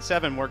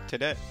 7-on-7 work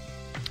today.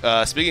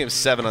 Speaking of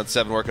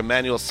 7-on-7 work,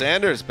 Emmanuel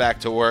Sanders back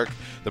to work.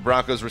 The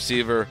Broncos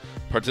receiver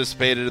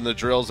participated in the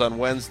drills on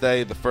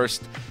Wednesday, the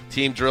first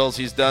team drills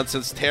he's done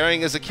since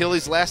tearing his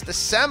Achilles last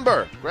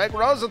December. Greg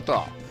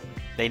Rosenthal.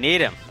 They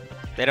need him.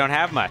 They don't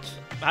have much.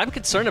 I'm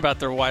concerned about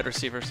their wide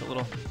receivers a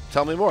little.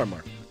 Tell me more,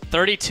 Mark.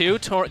 32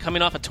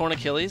 coming off a torn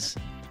Achilles.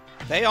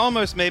 They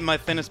almost made my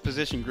thinnest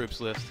position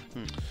groups list.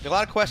 A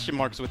lot of question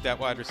marks with that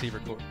wide receiver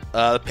core.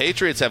 The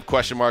Patriots have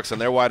question marks on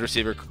their wide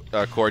receiver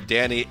core.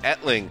 Danny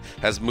Etling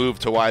has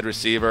moved to wide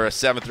receiver, a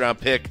 7th-round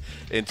pick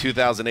in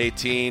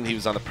 2018. He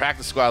was on the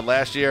practice squad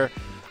last year.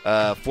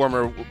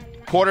 Former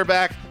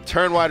quarterback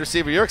turned wide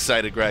receiver. You're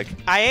excited, Greg.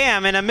 I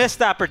am, and a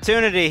missed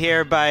opportunity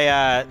here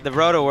by the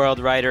Roto World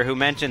writer who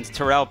mentions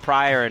Terrell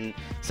Pryor and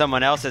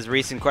someone else's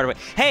recent quarterback.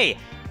 Hey,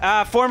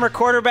 former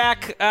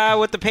quarterback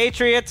with the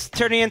Patriots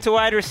turning into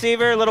wide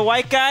receiver, little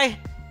white guy.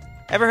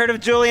 Ever heard of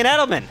Julian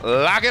Edelman?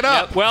 Lock it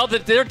up. Yeah, well, the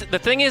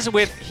thing is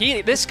with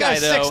this guy,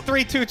 though. 6'3",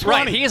 220.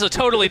 Right, he is a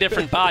totally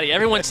different body.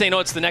 Everyone's saying,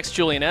 it's the next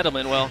Julian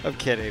Edelman. Well, I'm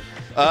kidding.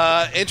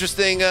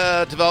 Interesting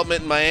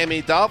development in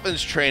Miami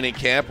Dolphins training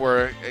camp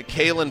where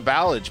Kalen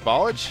Ballage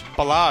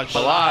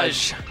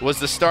was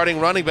the starting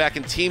running back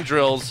in team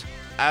drills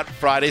at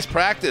Friday's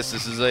practice.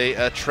 This is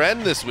a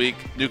trend this week.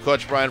 New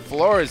coach Brian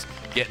Flores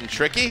getting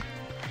tricky.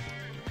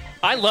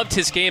 I loved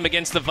his game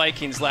against the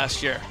Vikings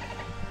last year.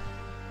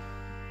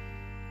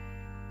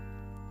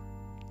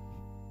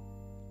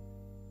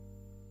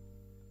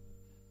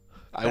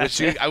 I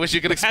wish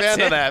you could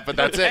expand on that, but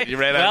that's it. You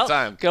ran out of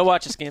time. Go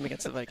watch this game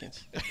against the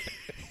Vikings.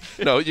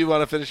 No, you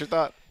want to finish your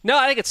thought? No,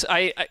 I think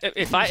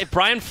if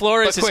Brian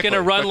Flores is going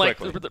to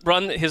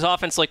run his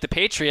offense like the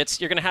Patriots,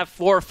 you're going to have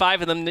 4 or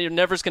 5 of them. There's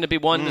never going to be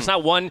one. There's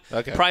not one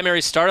primary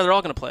starter. They're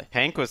all going to play.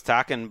 Hank was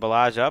talking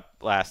Ballage up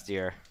last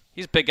year.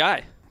 He's a big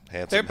guy.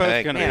 They're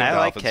both going to be. I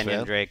like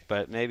Kenyon Drake,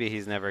 but maybe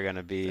he's never going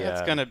to be.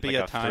 It's going to be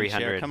like a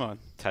 300 Come on,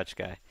 touch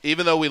guy.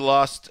 Even though we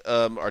lost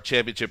our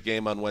championship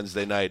game on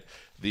Wednesday night,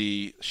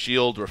 the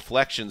Shield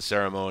reflection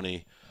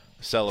ceremony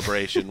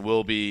celebration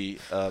will be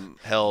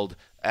held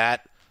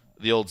at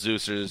the old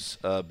Zeusers'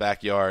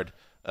 backyard.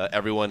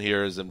 Everyone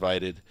here is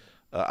invited,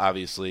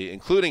 obviously,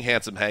 including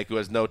Handsome Hank, who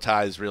has no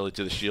ties really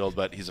to the Shield,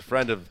 but he's a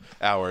friend of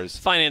ours.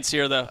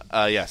 Financier, though.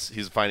 Yes,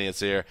 he's a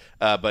financier,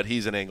 but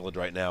he's in England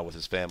right now with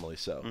his family.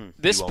 So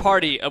this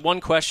party, one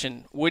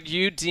question: would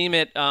you deem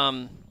it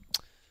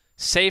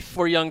safe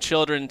for young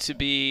children to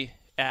be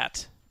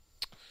at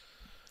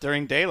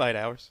during daylight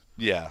hours?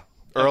 Yeah.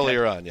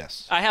 Earlier on,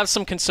 yes. I have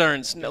some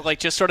concerns, like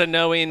just sort of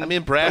knowing. I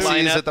mean,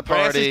 Brassy's at the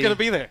party. Brassy's going to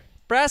be there.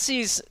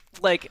 Brassy's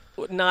like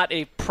not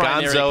a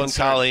primary Gonzo concern. and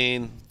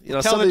Colleen. You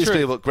know, Tell some of these truth.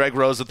 people, Greg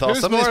Rosenthal, Who's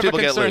some of these people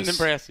get more of a loose.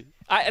 concern than Brassy?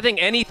 I think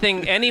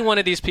any one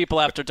of these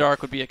people after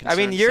dark would be a concern. I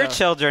mean, your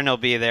children will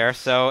be there,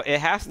 so it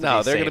has to be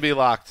No, they're going to be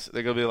locked.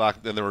 They're going to be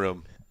locked in the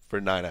room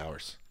for 9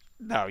 hours.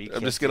 No, you can't.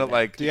 I'm just going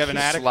to Do you have an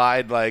attic?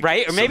 slide like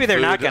Right? Or maybe some they're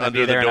food not gonna under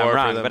be the there and I'm door for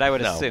wrong, them. but I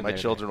would No, assume my they're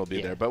children will be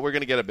there. there, but we're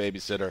going to get a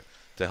babysitter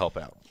to help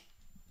out.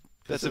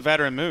 That's a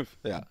veteran move.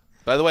 Yeah.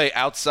 By the way,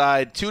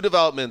 outside, 2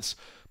 developments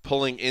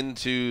pulling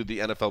into the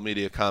NFL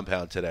media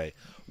compound today.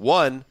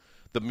 One,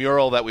 the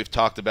mural that we've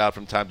talked about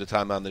from time to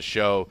time on the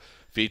show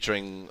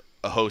featuring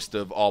a host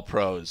of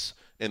all-pros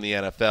in the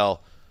NFL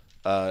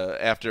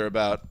after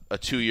about a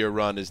 2-year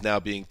run is now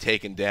being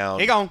taken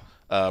down. He gone.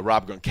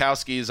 Rob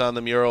Gronkowski is on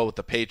the mural with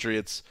the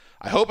Patriots.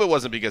 I hope it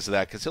wasn't because of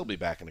that because he'll be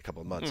back in a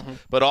couple of months. Mm-hmm.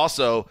 But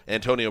also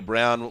Antonio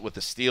Brown with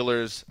the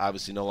Steelers,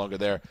 obviously no longer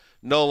there,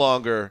 no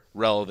longer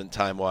relevant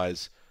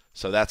time-wise.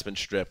 So that's been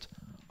stripped.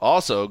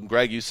 Also,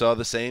 Greg, you saw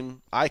the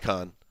same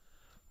icon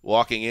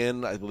walking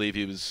in. I believe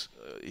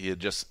he had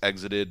just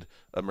exited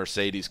a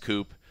Mercedes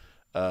coupe,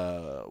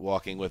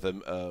 walking with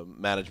a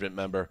management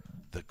member,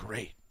 the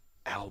great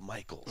Al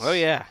Michaels. Oh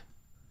yeah,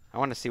 I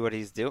want to see what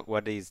he's doing.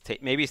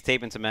 Maybe he's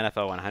taping some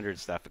NFL 100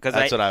 stuff because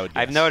that's what I would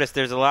guess. I've noticed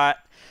there's a lot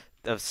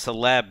of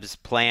celebs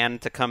plan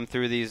to come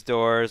through these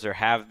doors or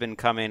have been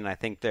coming. I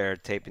think they're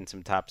taping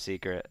some top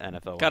secret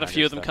NFL. Got a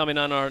few of them stuff. coming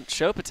on our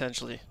show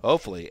potentially.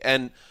 Hopefully,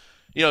 and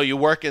you know, you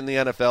work in the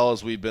NFL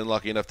as we've been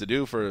lucky enough to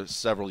do for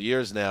several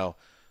years now.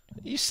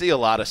 You see a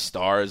lot of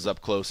stars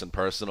up close and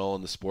personal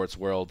in the sports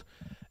world,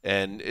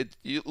 and it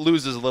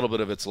loses a little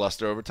bit of its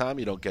luster over time.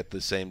 You don't get the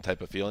same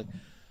type of feeling.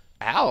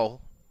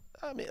 Al,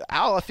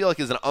 I feel like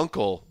is an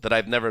uncle that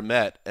I've never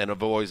met and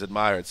have always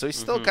admired. So he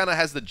still kind of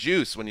has the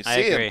juice when you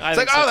see him. agree. It's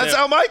like, oh, that's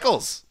Al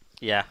Michaels.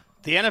 Yeah.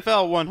 The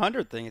NFL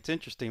 100 thing, it's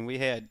interesting. We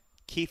had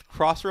Keith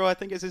Crossrow, I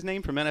think is his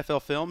name, from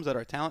NFL Films at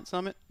our talent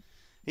summit.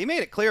 He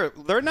made it clear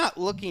they're not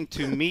looking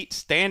to meet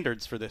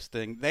standards for this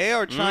thing. They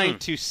are trying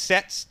to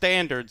set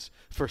standards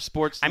for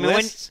sports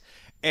lists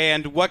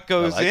and what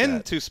goes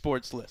into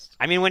sports lists.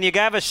 I mean, when you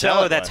have a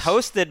show that's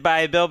hosted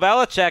by Bill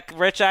Belichick,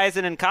 Rich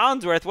Eisen, and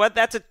Collinsworth,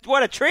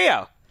 what a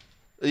trio.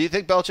 Do you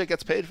think Belichick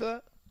gets paid for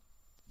that?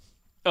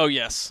 Oh,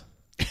 yes.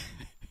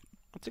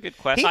 That's a good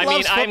question. He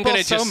loves football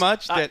so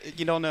much that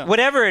you don't know.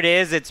 Whatever it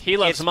is, it's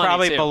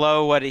probably too.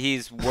 below what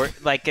he's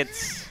worth. Like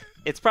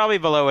it's probably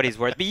below what he's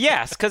worth. But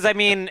yes, because I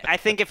mean, I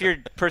think if you're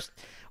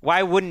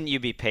why wouldn't you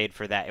be paid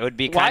for that? It would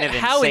be kind of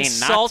insane how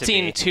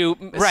insulting not to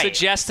be.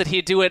 Suggest that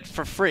he'd do it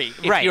for free.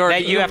 Right,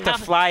 that you have to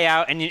fly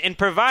out and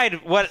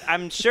provide what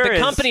I'm sure the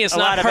company is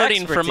not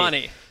hurting for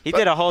money. He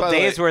did a whole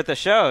day's worth of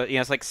show.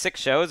 It's like 6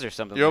 shows or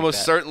something. You're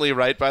almost certainly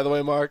right, by the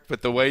way, Mark.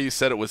 But the way you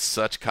said it with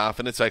such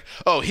confidence, like,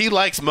 oh, he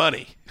likes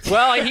money.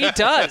 Well, he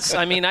does.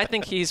 I mean, I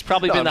think he's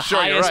probably been the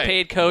highest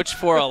paid coach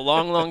for a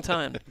long, long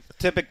time.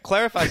 To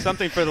clarify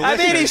something for the I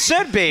listeners. mean, he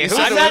should be. Who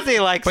says he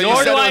likes money?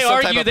 Nor do I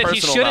argue that he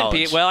shouldn't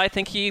be. Well, I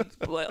think he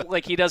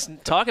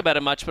doesn't talk about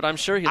it much, but I'm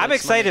sure he likes I'm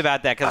excited money.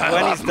 about that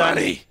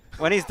because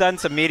when he's done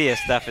some media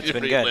stuff, it's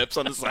been good. Lips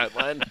on the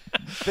sideline.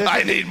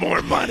 I need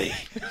more money.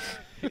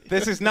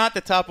 This is not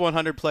the top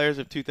 100 players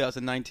of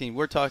 2019.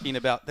 We're talking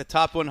about the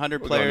top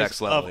 100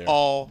 players of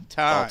all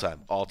time.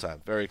 All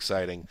time. Very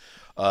exciting.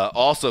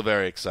 Also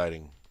very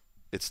exciting.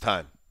 It's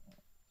time.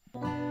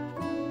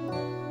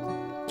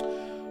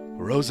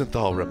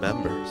 Rosenthal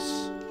remembers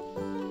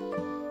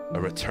a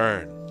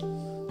return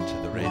to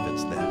the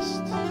Ravens'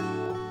 nest.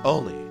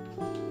 Only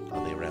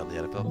on the Around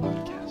the NFL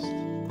podcast.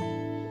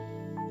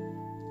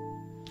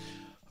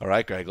 All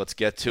right, Greg, let's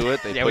get to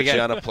it. They put you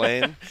on a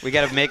plane. We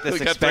got to make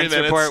this expense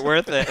report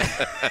worth it.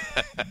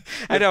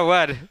 I know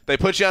what. They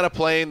put you on a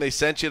plane. They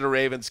sent you to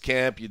Ravens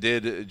camp. What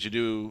did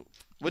you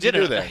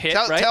do there?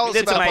 Tell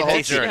us about the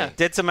whole journey. Yeah.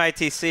 Did some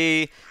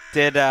ITC.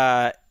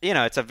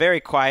 It's a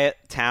very quiet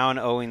town,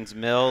 Owings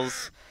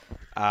Mills.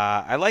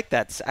 I like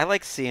that. I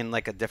like seeing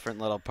like a different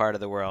little part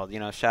of the world.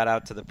 Shout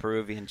out to the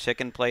Peruvian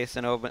chicken place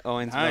in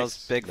Owings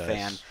Mills. Big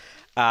fan.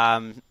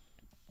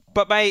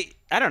 But my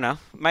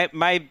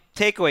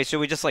takeaway, should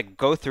we just like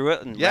go through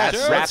it and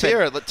let's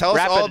hear it. Tell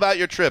us all about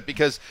your trip,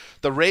 because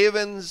the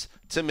Ravens,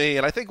 to me,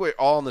 and I think we're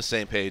all on the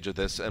same page with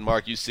this, and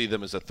Mark, you see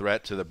them as a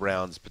threat to the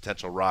Browns'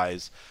 potential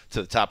rise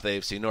to the top of the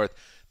AFC North.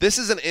 This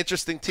is an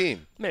interesting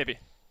team. Maybe.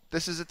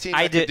 This is a team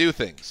that can do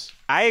things.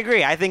 I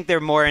agree. I think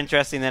they're more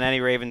interesting than any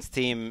Ravens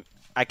team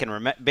I can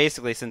remember,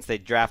 basically since they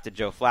drafted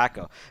Joe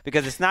Flacco,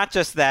 because it's not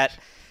just that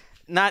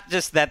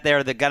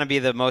they're going to be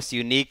the most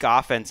unique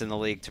offense in the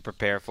league to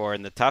prepare for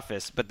and the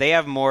toughest, but they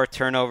have more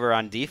turnover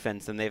on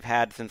defense than they've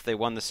had since they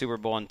won the Super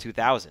Bowl in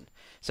 2000.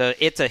 So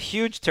it's a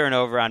huge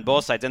turnover on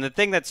both sides. And the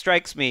thing that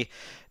strikes me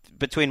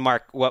between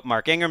what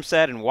Mark Ingram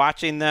said and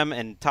watching them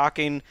and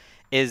talking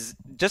is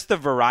just the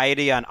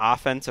variety on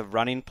offensive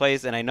running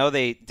plays. And I know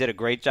they did a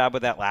great job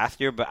with that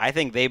last year, but I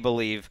think they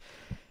believe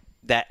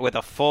that with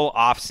a full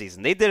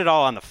offseason, they did it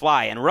all on the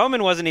fly. And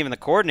Roman wasn't even the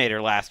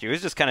coordinator last year. He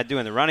was just kind of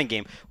doing the running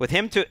game. With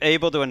him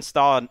able to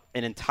install an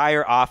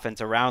entire offense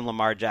around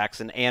Lamar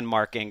Jackson and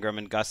Mark Ingram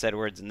and Gus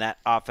Edwards and that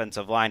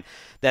offensive line,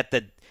 that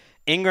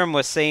Ingram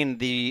was saying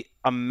the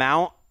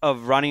amount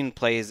of running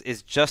plays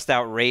is just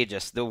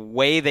outrageous. The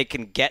way they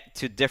can get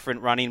to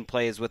different running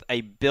plays with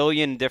a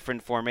billion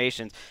different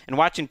formations. And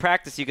watching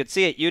practice, you could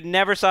see it. You'd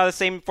never saw the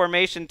same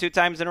formation 2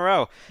 times in a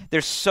row.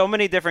 There's so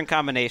many different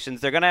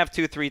combinations. They're going to have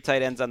 2-3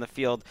 tight ends on the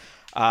field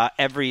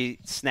every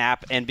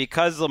snap. And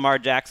because Lamar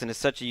Jackson is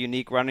such a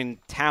unique running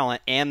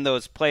talent and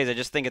those plays, I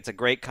just think it's a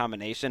great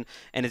combination.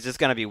 And it's just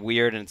going to be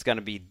weird and it's going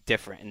to be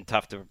different and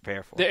tough to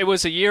prepare for. It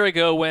was a year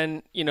ago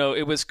when,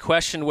 it was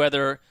questioned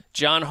whether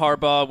John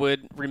Harbaugh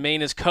would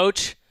remain as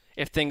coach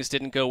if things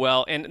didn't go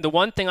well. And the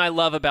one thing I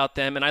love about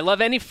them, and I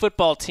love any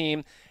football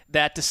team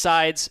that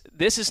decides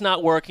this is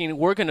not working,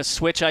 we're going to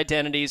switch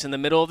identities in the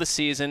middle of the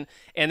season,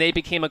 and they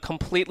became a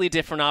completely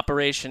different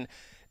operation.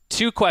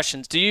 2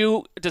 questions.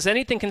 Does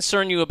anything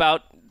concern you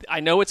about, I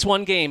know it's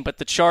one game, but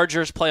the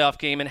Chargers playoff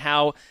game and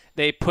how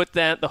they put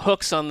the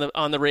hooks on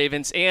the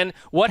Ravens, and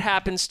what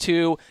happens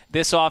to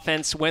this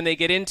offense when they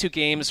get into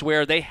games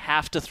where they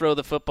have to throw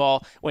the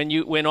football,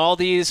 when all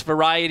these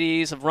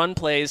varieties of run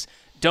plays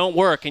don't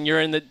work and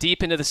you're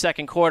deep into the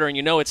second quarter and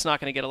it's not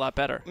going to get a lot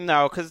better?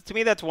 No, because to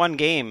me that's one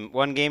game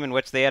in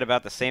which they had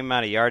about the same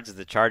amount of yards as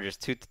the Chargers,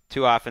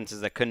 two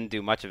offenses that couldn't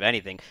do much of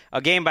anything.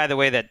 A game, by the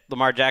way, that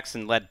Lamar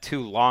Jackson led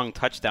 2 long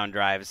touchdown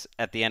drives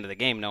at the end of the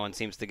game. No one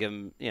seems to give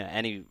him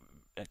any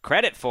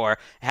credit for.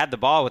 Had the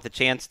ball with a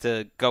chance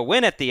to go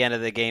win at the end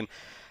of the game.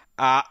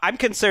 I'm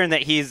concerned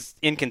that he's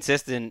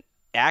inconsistent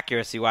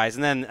accuracy-wise.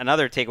 And then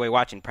another takeaway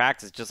watching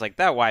practice, just like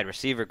that wide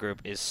receiver group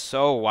is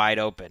so wide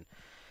open.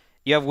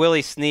 You have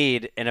Willie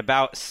Snead and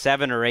about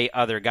 7 or 8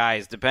 other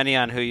guys. Depending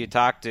on who you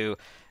talk to,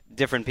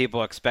 different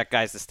people expect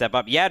guys to step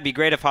up. Yeah, it'd be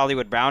great if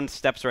Hollywood Brown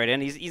steps right in.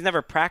 He's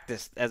never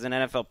practiced as an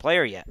NFL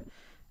player yet.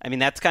 I mean,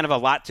 that's kind of a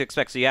lot to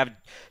expect. So you have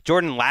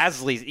Jordan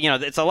Lasley.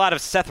 It's a lot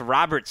of Seth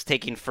Roberts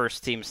taking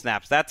first-team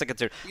snaps. That's a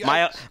concern.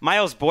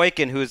 Miles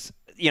Boykin, who's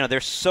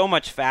they're so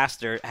much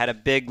faster. Had a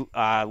big,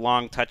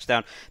 long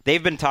touchdown.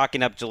 They've been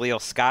talking up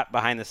Jaleel Scott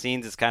behind the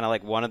scenes. It's kind of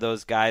like one of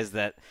those guys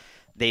that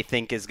they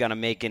think is going to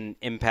make an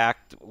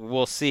impact.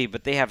 We'll see.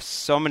 But they have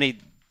so many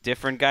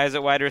different guys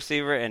at wide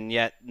receiver, and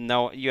yet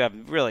you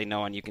have really no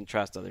one you can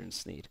trust other than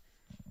Snead.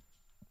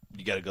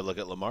 You got a good look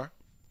at Lamar?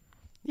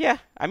 Yeah,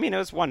 I mean,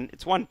 it's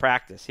one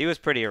practice. He was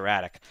pretty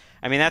erratic.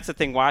 I mean, that's the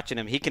thing watching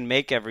him. He can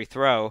make every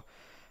throw,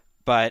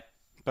 but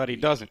he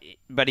doesn't.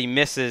 But he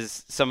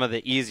misses some of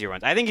the easier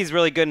ones. I think he's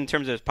really good in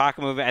terms of his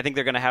pocket movement. I think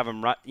they're going to have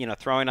him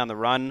throwing on the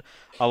run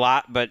a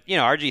lot. But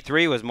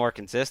RG3 was more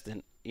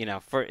consistent.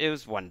 It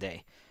was one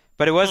day.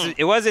 But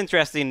it was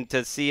interesting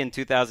to see in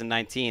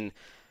 2019.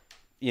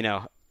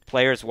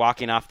 Players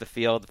walking off the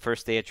field the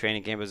first day of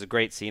training camp. It was a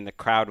great scene. The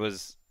crowd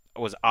was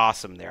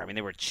awesome there. I mean,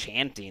 they were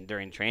chanting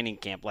during training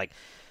camp,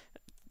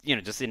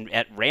 just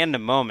at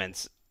random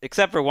moments,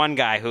 except for one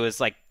guy who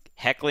was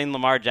heckling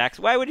Lamar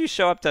Jackson. Why would you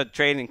show up to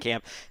training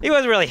camp? He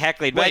wasn't really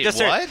heckling, but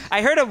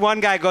I heard of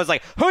one guy goes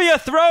who you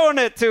throwing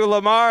it to,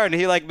 Lamar? And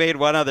he made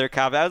one other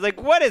comment. I was like,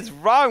 what is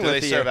wrong with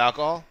you? Do they serve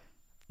alcohol?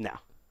 No.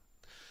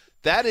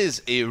 That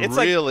is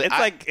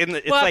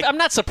I'm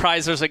not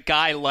surprised there's a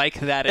guy like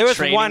that at training camp. It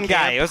was one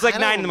guy. It was 9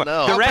 in the morning.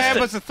 How bad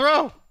was the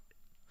throw?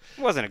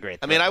 It wasn't a great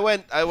throw. I mean,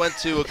 I went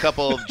to a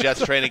couple of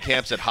Jets training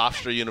camps at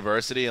Hofstra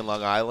University in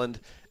Long Island,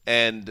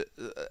 and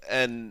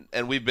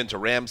we've been to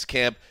Rams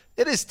camp.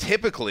 It is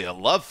typically a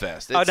love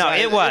fest. It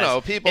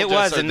was. People it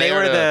was, and they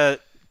were the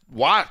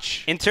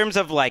watch in terms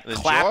of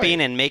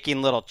clapping and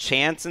making little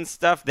chants and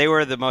stuff. They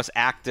were the most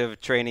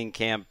active training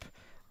camp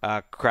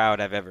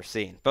crowd I've ever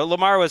seen. But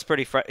Lamar was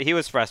he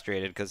was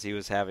frustrated because he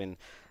was having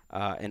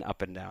an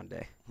up and down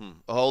day.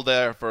 Hold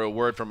there for a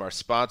word from our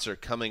sponsor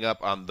coming up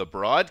on the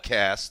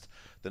broadcast.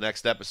 The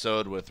next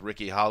episode with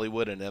Ricky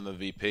Hollywood and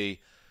MVP,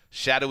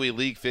 shadowy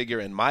league figure,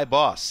 and my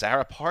boss,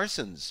 Sarah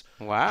Parsons,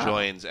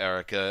 joins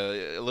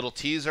Erica. A little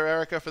teaser,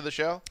 Erica, for the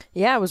show?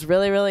 Yeah, it was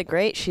really, really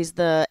great. She's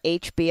the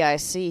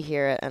HBIC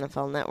here at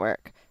NFL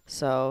Network.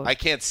 So I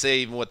can't say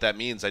even what that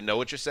means. I know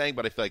what you're saying,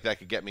 but I feel like that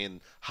could get me in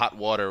hot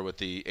water with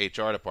the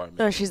HR department.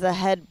 No, she's the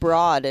head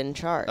broad in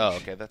charge. Oh,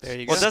 okay. There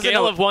you go.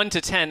 Scale of 1 to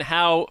 10,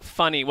 how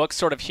funny? What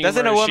sort of humor?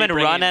 Doesn't a woman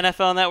run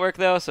NFL Network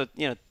though? So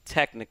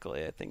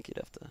technically, I think you'd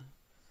have to.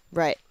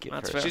 Right.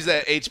 She's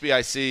the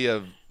HBIC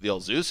of the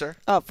old Zeuser.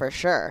 Oh, for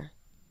sure.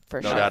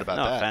 No doubt about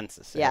that. No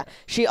offense. Yeah.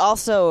 She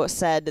also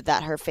said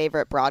that her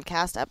favorite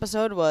broadcast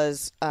episode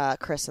was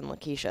Chris and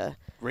Lakeisha.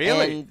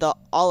 Really? And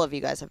all of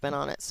you guys have been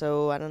on it,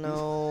 so I don't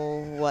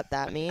know what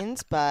that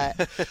means,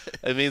 but...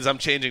 It means I'm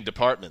changing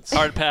departments.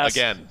 Hard pass.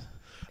 Again.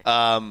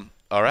 All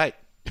right.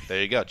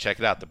 There you go. Check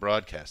it out, the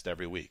broadcast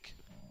every week.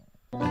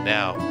 And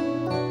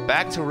now,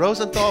 back to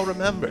Rosenthal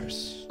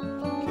Remembers.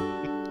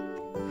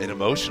 An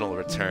emotional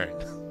return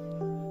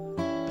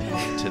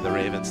to the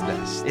Ravens'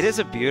 nest. It is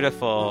a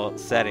beautiful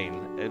setting.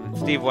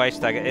 Steve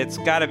Weischtag, it's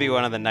got to be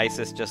one of the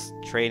nicest just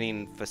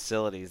training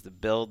facilities. The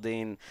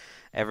building,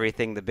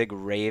 everything, the big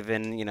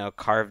raven,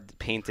 carved,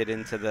 painted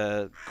into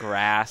the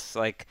grass.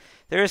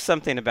 There is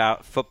something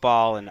about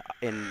football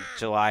in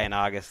July and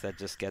August that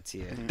just gets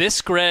you.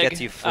 This Greg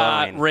gets you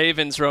flowing.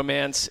 Ravens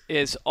romance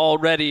is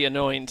already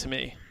annoying to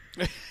me.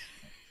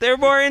 They're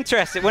more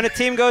interested. When a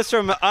team goes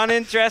from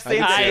uninteresting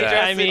to interesting.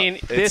 I mean,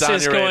 this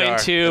is going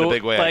to, in a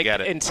big way, I get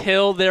it.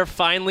 Until they're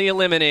finally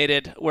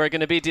eliminated, we're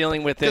going to be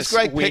dealing with this Because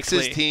Greg weekly. picks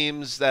his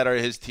teams that are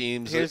his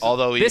teams,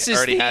 although he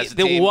already has a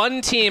the team.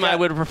 one team I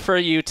would prefer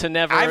you to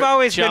never I've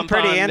always been jump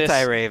pretty on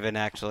anti-Raven,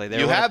 actually.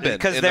 You have been in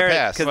the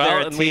past.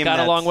 And we got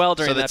along well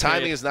during that So the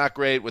timing period. is not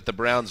great with the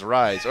Browns'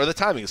 rise, or the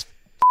timing is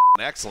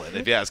excellent,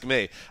 if you ask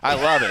me. I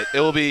love it. It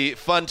will be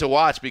fun to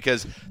watch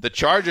because the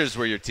Chargers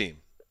were your team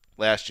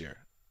last year.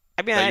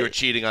 I mean, that you were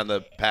cheating on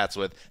the Pats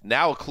with.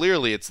 Now,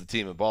 clearly, it's the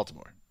team in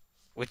Baltimore.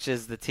 Which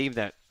is the team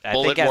that I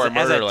Bullet think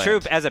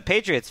Murderland. as a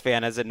Patriots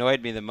fan has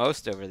annoyed me the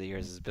most over the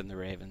years has been the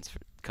Ravens for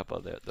a couple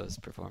of those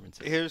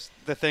performances. Here's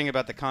the thing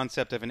about the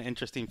concept of an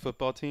interesting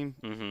football team.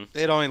 Mm-hmm.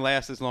 It only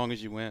lasts as long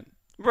as you win.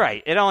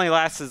 Right. It only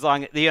lasts as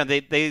long.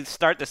 They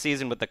start the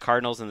season with the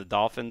Cardinals and the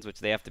Dolphins,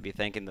 which they have to be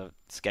thanking the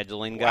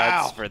scheduling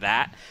gods for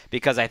that,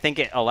 because I think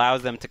it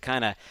allows them to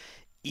kind of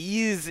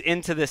ease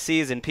into the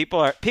season. People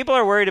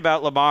are worried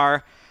about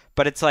Lamar.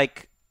 But it's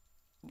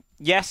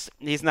yes,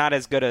 he's not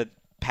as good a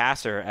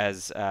passer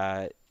as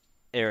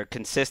or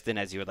consistent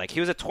as you would like. He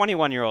was a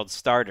 21-year-old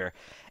starter.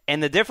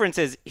 And the difference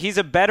is he's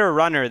a better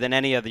runner than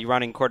any of the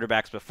running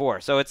quarterbacks before.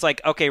 So it's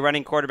okay,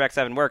 running quarterbacks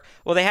haven't worked.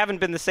 Well, they haven't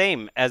been the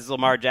same as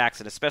Lamar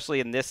Jackson, especially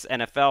in this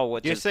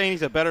NFL. You're saying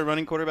he's a better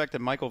running quarterback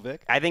than Michael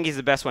Vick? I think he's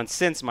the best one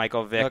since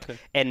Michael Vick,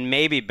 and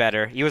maybe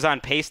better. He was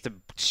on pace to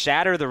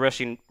shatter the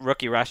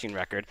rookie rushing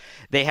record.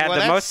 They had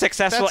the most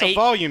successful That's a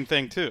volume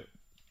thing, too.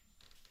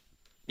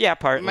 Yeah,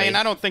 partly. I mean,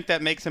 I don't think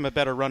that makes him a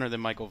better runner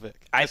than Michael Vick.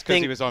 Just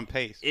because he was on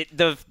pace.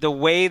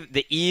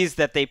 The ease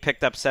that they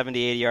picked up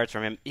 70, 80 yards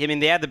from him. I mean,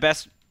 they had the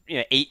best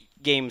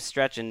 8-game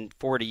stretch in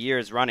 40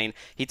 years running.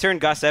 He turned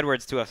Gus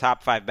Edwards to a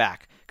top 5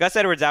 back. Gus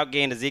Edwards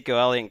outgained Ezekiel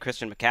Elliott and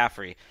Christian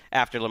McCaffrey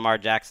after Lamar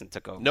Jackson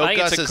took over. No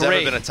Gus has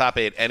ever been a top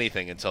 8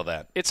 anything until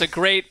that. It's a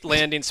great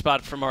landing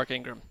spot for Mark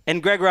Ingram.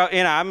 And Greg,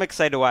 I'm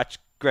excited to watch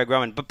Greg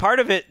Roman. But part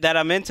of it that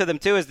I'm into them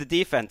too is the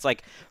defense.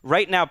 Like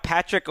right now,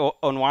 Patrick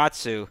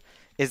Onwuasor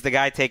is the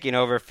guy taking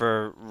over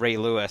for Ray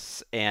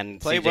Lewis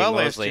and CJ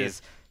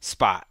Mosley's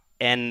spot.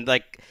 And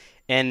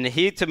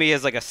he to me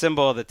is like a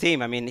symbol of the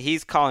team. I mean,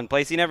 he's calling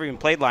plays. He never even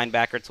played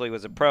linebacker until he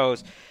was a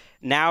pros.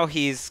 Now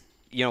he's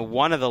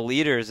one of the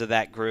leaders of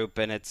that group,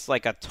 and it's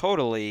like a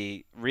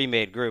totally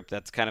remade group.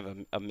 That's kind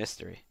of a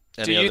mystery.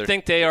 Do you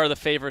think they are the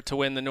favorite to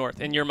win the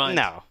North in your mind?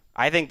 No.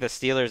 I think the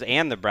Steelers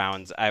and the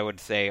Browns, I would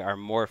say, are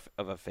more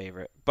of a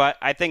favorite. But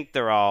I think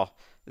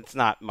it's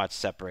not much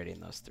separating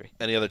those three.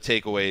 Any other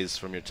takeaways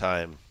from your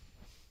time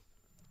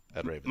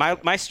at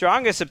Ravens? My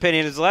strongest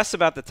opinion is less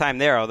about the time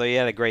there, although he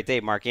had a great day,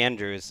 Mark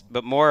Andrews,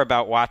 but more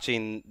about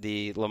watching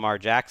the Lamar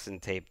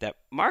Jackson tape. That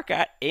Mark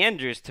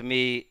Andrews, to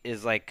me,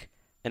 is like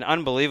an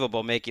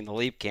unbelievable making the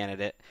leap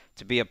candidate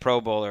to be a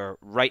Pro Bowler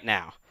right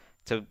now.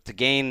 To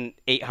gain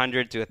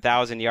 800 to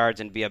 1,000 yards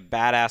and be a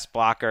badass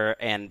blocker,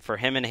 and for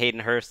him and Hayden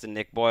Hurst and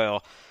Nick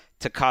Boyle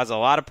to cause a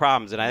lot of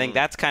problems. And I think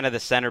that's kind of the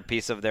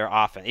centerpiece of their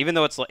offense. Even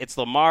though it's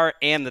Lamar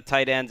and the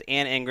tight ends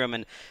and Ingram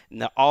and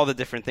all the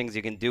different things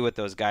you can do with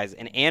those guys.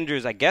 And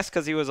Andrews, I guess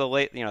because he was a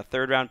late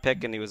third-round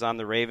pick and he was on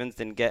the Ravens,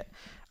 didn't get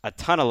a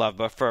ton of love.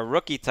 But for a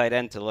rookie tight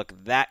end to look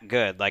that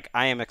good,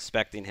 I am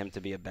expecting him to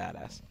be a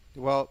badass.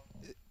 Well,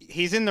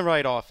 he's in the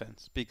right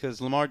offense because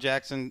Lamar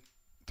Jackson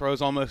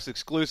throws almost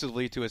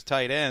exclusively to his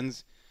tight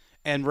ends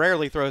and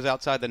rarely throws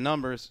outside the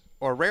numbers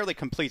or rarely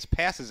completes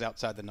passes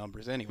outside the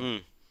numbers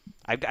anyway.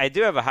 I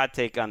do have a hot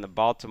take on the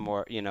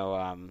Baltimore,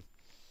 on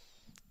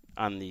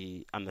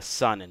the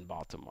sun in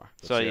Baltimore.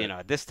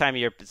 At this time of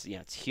year,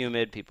 it's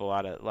humid. People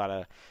a lot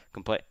of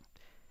complaint.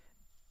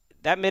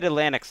 That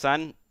Mid-Atlantic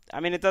sun, I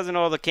mean, it doesn't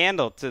hold a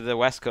candle to the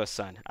West Coast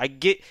sun.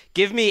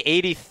 Give me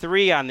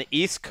 83 on the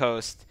East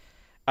Coast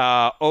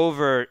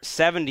over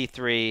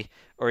 73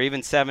 or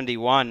even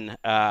 71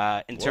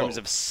 in terms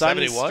of sun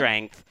 71?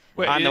 Strength.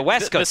 Wait, on the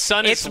West Coast. The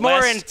sun it's is more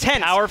less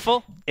intense.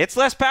 Powerful? It's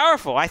less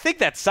powerful. I think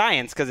that's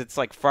science because it's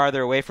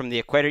farther away from the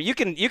equator. You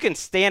can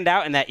stand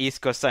out in that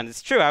East Coast sun.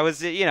 It's true. I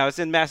was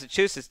in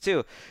Massachusetts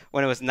too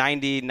when it was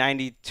 90,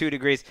 92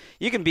 degrees.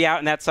 You can be out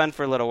in that sun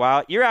for a little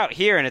while. You're out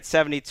here and it's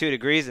 72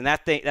 degrees and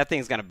that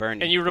thing's going to burn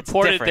you. And you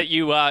reported that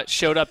you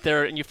showed up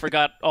there and you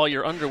forgot all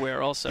your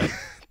underwear also.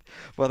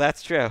 Well,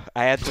 that's true.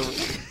 I had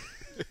to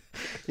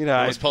I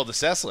almost pulled the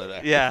Cessna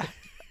there. Yeah.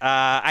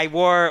 I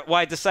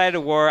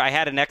decided to I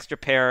had an extra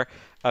pair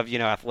of,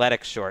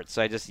 athletic shorts,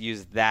 so I just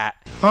used that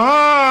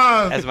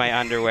as my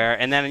underwear,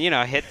 and then,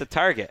 hit the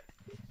Target.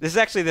 This is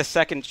actually the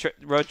second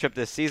road trip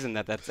this season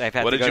I've had to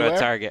go to a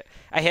Target.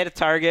 I hit a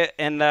Target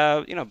and,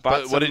 bought some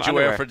underwear. What did you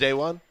wear for day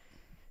one?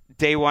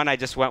 Day one, I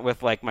just went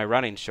with, my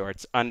running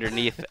shorts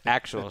underneath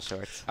actual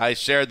shorts. I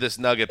shared this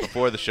nugget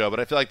before the show, but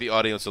I feel like the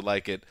audience would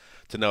like it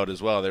to know it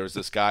as well. There was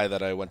this guy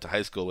that I went to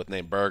high school with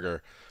named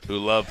Berger who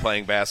loved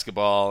playing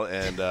basketball,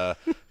 and,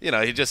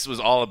 he just was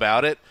all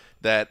about it,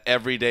 that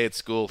every day at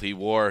school he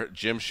wore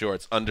gym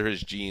shorts under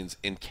his jeans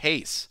in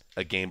case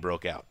a game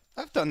broke out.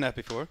 I've done that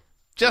before.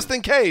 Just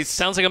in case.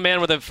 Sounds like a man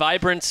with a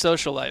vibrant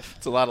social life.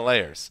 It's a lot of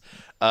layers.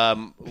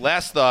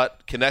 Last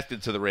thought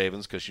connected to the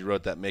Ravens, because you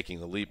wrote that Making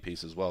the Leap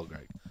piece as well,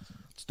 Greg.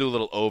 Let's do a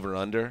little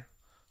over-under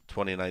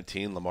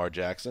 2019 Lamar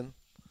Jackson.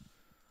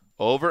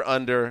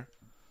 Over-under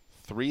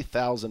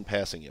 3,000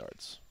 passing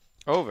yards.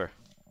 Over.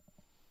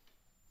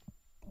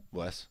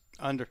 Wes?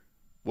 Under.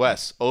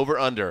 Wes,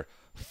 over-under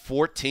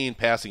 14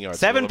 passing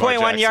yards.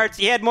 7.1 yards.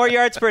 He had more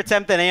yards per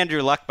attempt than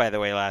Andrew Luck, by the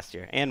way, last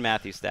year, and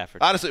Matthew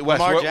Stafford. Honestly, Wes,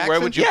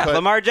 where would you put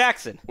Lamar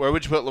Jackson? Where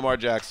would you put Lamar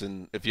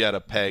Jackson if you had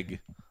a peg?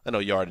 I know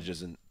yardage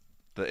isn't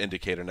the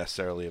indicator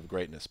necessarily of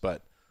greatness,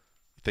 but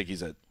you think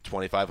he's a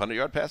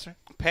 2,500-yard passer?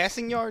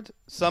 Passing yards?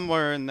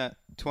 Somewhere in that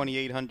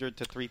 2,800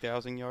 to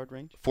 3,000-yard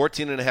range.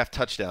 14.5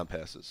 touchdown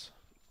passes.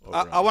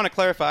 I want to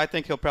clarify. I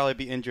think he'll probably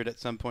be injured at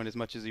some point as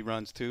much as he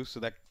runs, too, so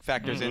that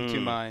factors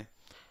into my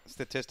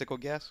statistical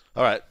guess.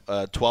 All right,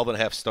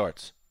 12.5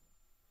 starts.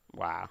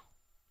 Wow.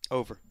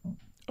 Over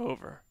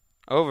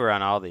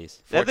on all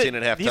these.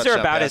 14.5 These are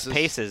about his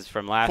paces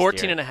from last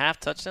 14 year. 14.5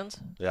 touchdowns?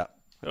 Yeah.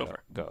 Over.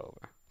 Go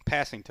over.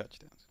 Passing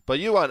touchdowns. But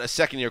you want a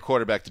second-year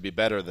quarterback to be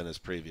better than his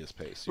previous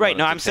pace. Right.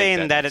 No, I'm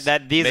saying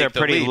that these are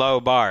pretty low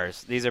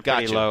bars. These are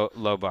pretty low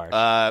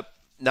bars.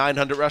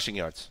 900 rushing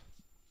yards.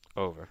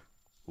 Over.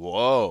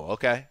 Whoa.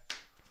 Okay.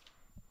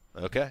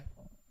 What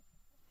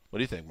do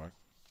you think, Mark?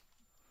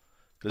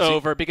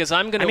 Over, because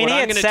I'm going to. I mean, he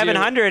had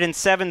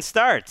 707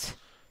 starts.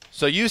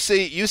 So you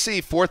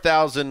see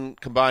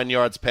 4,000 combined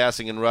yards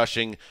passing and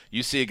rushing.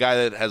 You see a guy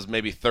that has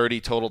maybe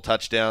 30 total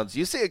touchdowns.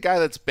 You see a guy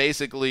that's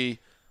basically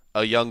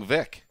a young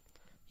Vic.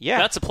 Yeah,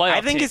 that's a playoff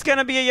I think team. He's going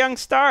to be a young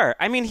star.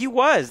 I mean, he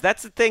was.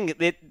 That's the thing.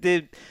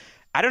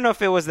 I don't know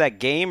if it was that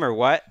game or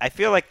what. I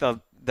feel like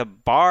the the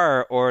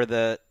bar or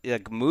the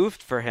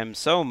moved for him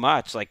so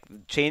much,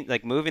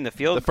 moving the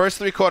field. The first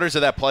 3 quarters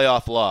of that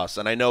playoff loss,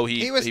 and I know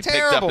he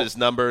picked up his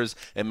numbers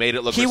and made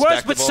it look respectable. He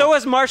was, but so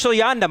was Marshall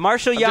Yanda.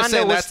 Marshall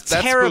Yanda was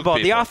terrible.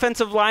 The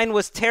offensive line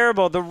was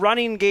terrible. The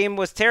running game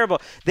was terrible.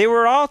 They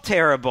were all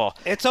terrible.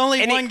 It's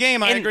only one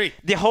game, I agree.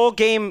 The whole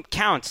game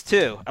counts,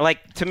 too.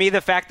 Like, to me, the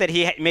fact that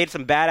he made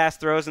some badass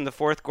throws in the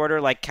fourth quarter,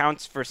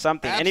 counts for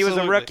something. Absolutely. And he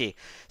was a rookie.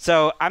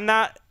 So I'm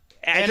not...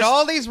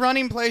 all these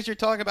running plays you're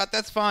talking about,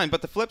 that's fine.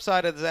 But the flip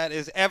side of that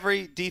is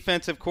every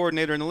defensive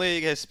coordinator in the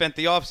league has spent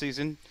the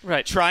offseason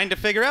trying to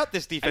figure out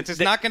this defense. It's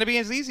not going to be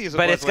as easy as it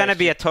was. But it's going to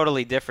be year. a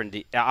totally different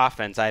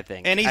offense, I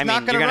think. And he's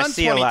not going to run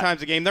 20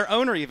 times a game. Their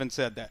owner even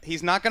said that.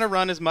 He's not going to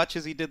run as much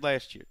as he did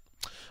last year.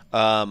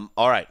 All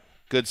right.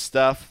 Good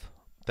stuff.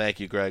 Thank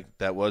you, Greg.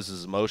 That was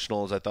as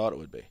emotional as I thought it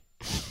would be.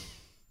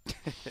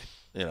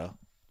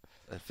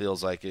 It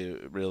feels like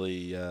it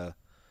really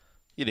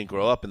you didn't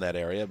grow up in that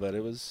area, but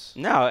it was...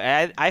 No,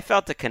 I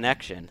felt a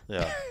connection.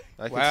 Yeah,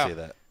 I can see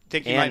that.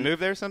 Think you might move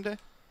there someday?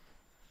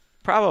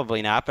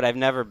 Probably not, but I've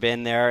never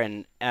been there.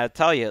 And I'll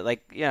tell you,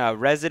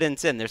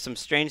 Residence Inn, there's some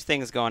strange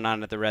things going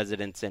on at the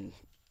Residence Inn,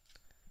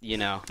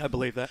 I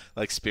believe that.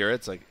 Like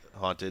spirits, like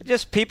haunted?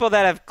 Just people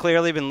that have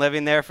clearly been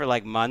living there for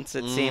months,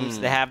 it seems,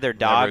 to have their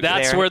dogs there.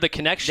 That's where the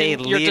connection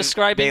you're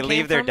describing They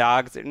leave their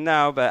dogs.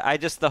 No, but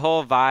the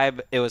whole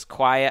vibe, it was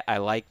quiet. I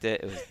liked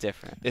it. It was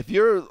different. If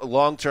you're a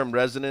long-term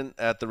resident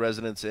at the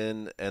Residence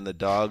Inn and the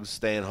dog's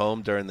staying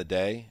home during the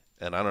day,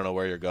 and I don't know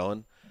where you're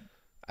going,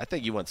 I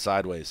think you went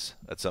sideways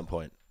at some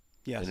point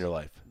in your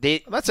life. I'm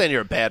not saying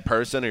you're a bad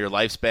person or your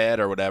life's bad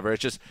or whatever.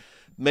 It's just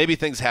maybe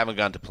things haven't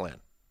gone to plan.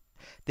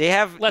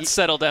 Let's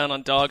settle down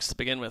on dogs to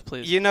begin with,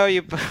 please.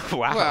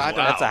 Wow,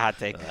 that's a hot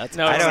take. I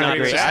don't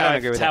agree. I don't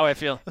agree with that. That's how I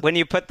feel. When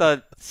you put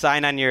the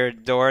sign on your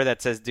door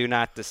that says "Do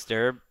Not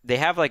Disturb," they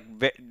have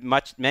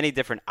many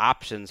different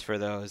options for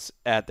those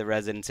at the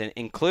Residence Inn,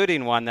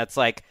 including one that's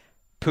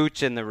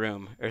 "Pooch in the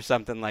room" or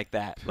something like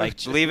that.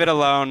 Leave it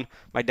alone.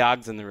 My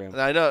dog's in the room.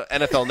 And I know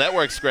NFL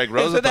Network's Greg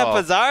Rosenthal. Isn't that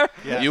bizarre?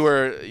 Yeah. You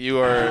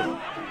were.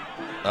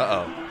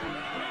 Uh-oh.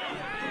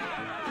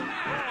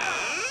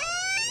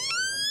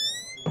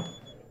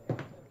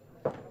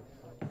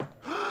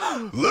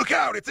 Look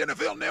out, it's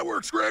NFL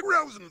Network's Greg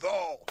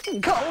Rosenthal.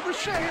 Call the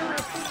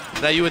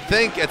sheriff. Now, you would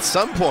think at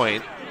some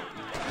point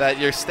that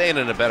you're staying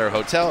in a better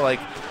hotel.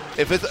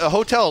 If a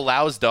hotel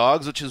allows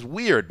dogs, which is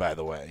weird, by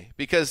the way,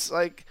 because,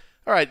 all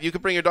right, you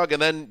could bring your dog,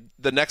 and then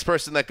the next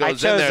person that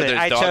goes in there,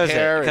 there's dog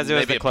hair and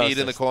maybe a peed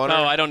in the corner.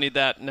 No, I don't need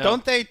that. No.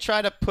 Don't they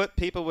try to put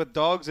people with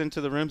dogs into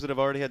the rooms that have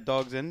already had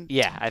dogs in?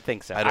 Yeah, I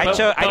think so. I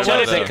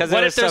chose it because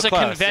what if there's a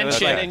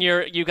convention and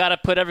you got to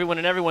put everyone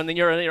in everyone? Then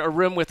you're in a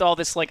room with all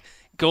this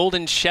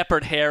golden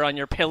shepherd hair on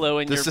your pillow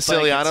and Does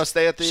Siciliano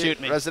stay at the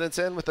Residence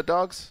Inn with the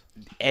dogs?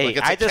 Hey,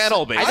 it's a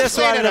kennel, basically. I just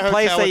wanted a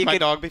place that you my could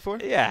dog before.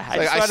 Yeah,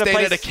 I stayed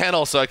at a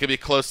kennel so I could be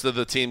close to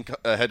the team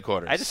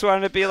headquarters. I just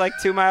wanted to be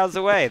 2 miles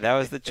away. That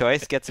was the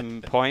choice. Get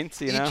some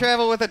points. You know. You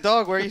travel with a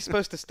dog. Where are you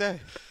supposed to stay?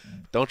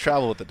 Don't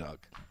travel with the dog.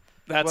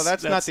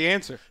 That's not the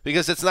answer.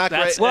 Because it's not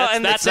great. Well,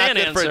 and it's that's not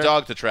good for a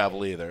dog to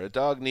travel either. A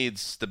dog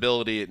needs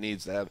stability. It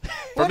needs to have.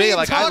 For me,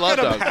 I love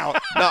dogs.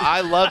 No,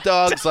 I love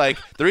dogs. The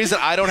reason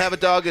I don't have a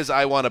dog is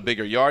I want a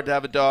bigger yard to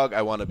have a dog.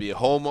 I want to be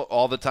home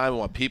all the time. I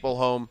want people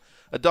home.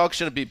 A dog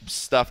shouldn't be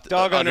stuffed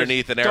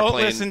underneath an airplane.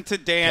 Don't listen to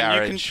Dan.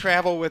 Carriage. You can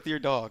travel with your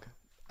dog.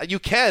 You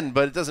can,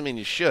 but it doesn't mean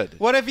you should.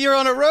 What if you're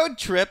on a road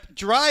trip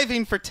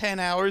driving for 10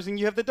 hours and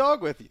you have the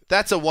dog with you?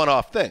 That's a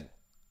one-off thing.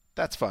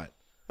 That's fine.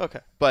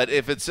 Okay. But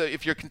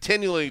if you're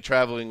continually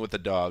traveling with a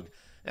dog,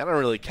 I don't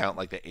really count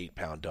the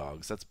 8-pound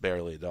dogs. That's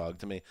barely a dog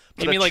to me.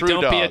 But you mean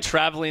don't be a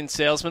traveling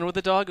salesman with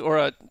a dog or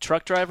a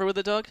truck driver with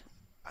a dog?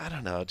 I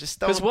don't know. Just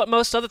don't. Because what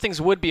most other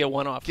things would be a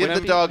one-off. Give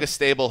the dog a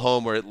stable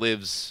home where it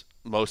lives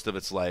most of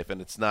its life and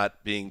it's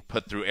not being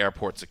put through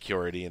airport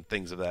security and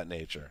things of that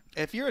nature.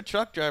 If you're a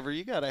truck driver,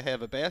 you got to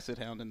have a basset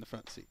hound in the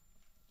front seat.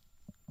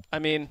 I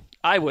mean,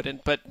 I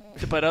wouldn't, but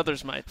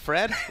others might.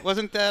 Fred,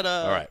 wasn't that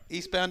all right.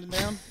 Eastbound and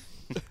Down?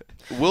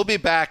 We'll be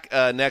back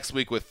next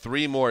week with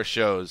 3 more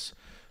shows,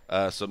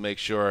 so make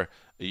sure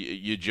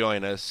you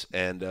join us.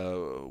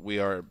 And we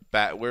are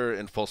back. We're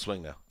in full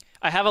swing now.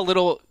 I have a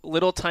little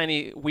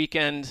tiny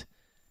weekend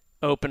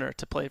opener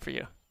to play for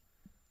you.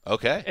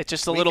 Okay. It's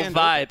just a little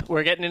vibe.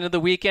 We're getting into the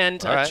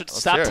weekend. All right,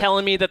 stop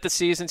telling me that the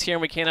season's here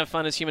and we can't have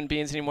fun as human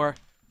beings anymore.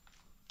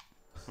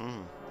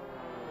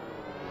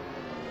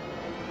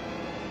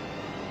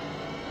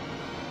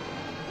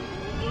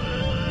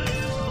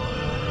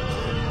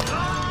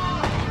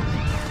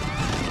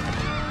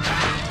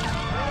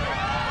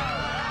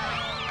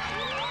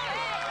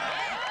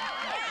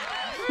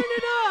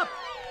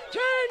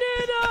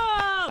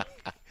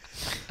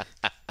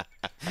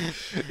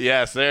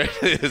 Yes, there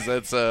it is.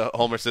 That's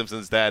Homer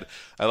Simpson's dad.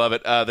 I love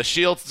it. The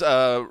Shield's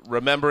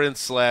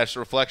remembrance /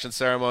 reflection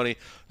ceremony,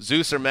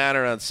 Zeus or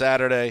Manor on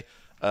Saturday,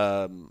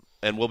 and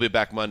we'll be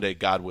back Monday,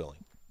 God willing.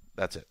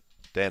 That's it.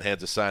 Dan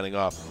Hanzus signing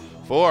off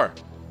for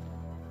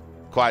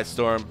Quiet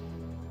Storm,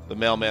 the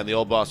mailman, the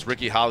old boss,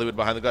 Ricky Hollywood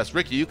behind the glass.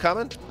 Ricky, you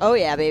coming? Oh,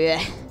 yeah,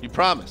 baby. You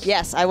promise?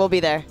 Yes, I will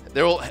be there.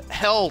 There will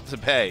hell to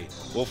pay.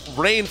 Will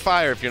rain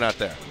fire if you're not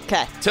there.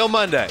 Okay. Till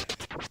Monday.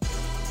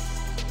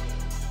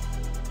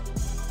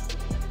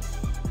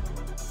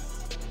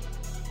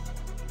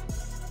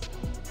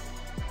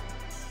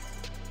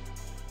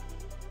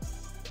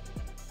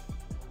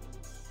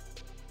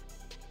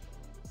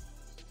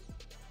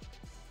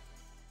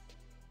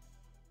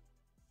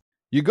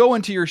 You go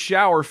into your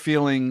shower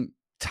feeling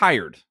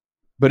tired,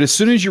 but as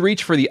soon as you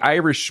reach for the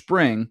Irish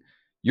Spring,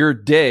 your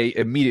day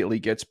immediately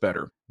gets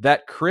better.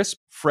 That crisp,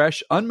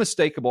 fresh,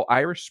 unmistakable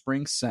Irish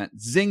Spring scent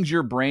zings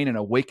your brain and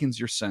awakens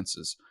your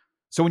senses.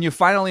 So when you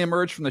finally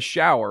emerge from the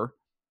shower,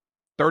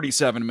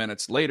 37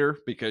 minutes later,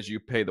 because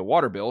you pay the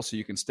water bill so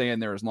you can stay in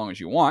there as long as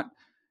you want,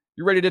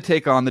 you're ready to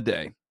take on the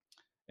day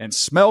and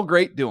smell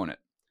great doing it.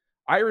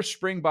 Irish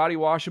Spring Body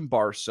Wash and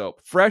Bar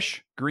Soap.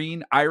 Fresh,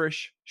 green,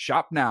 Irish.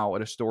 Shop now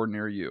at a store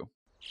near you.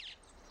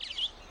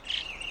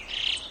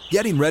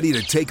 Getting ready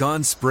to take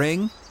on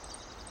spring?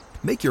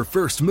 Make your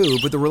first move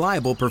with the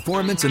reliable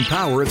performance and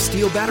power of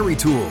Steel battery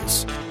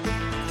tools.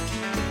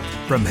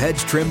 From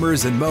hedge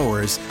trimmers and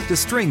mowers to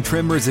string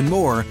trimmers and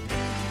more,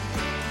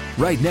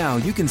 right now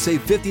you can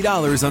save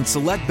 $50 on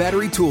select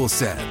battery tool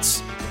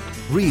sets.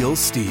 Real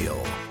Steel.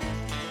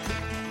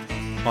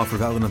 Offer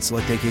valid on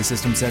select AK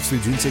system sets through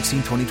June 16,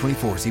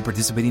 2024. See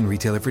participating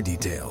retailer for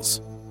details.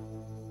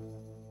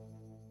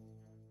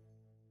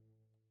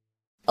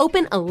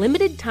 Open a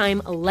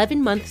limited-time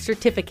 11-month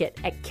certificate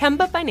at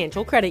Kemba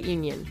Financial Credit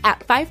Union. At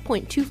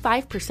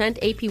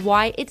 5.25%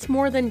 APY, it's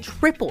more than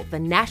triple the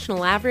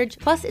national average,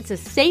 plus it's a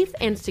safe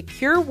and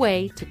secure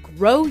way to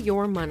grow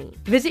your money.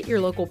 Visit your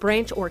local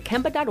branch or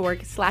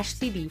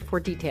kemba.org/CD for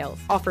details.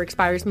 Offer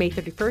expires May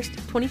 31st,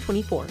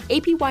 2024.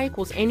 APY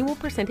equals annual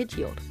percentage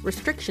yield.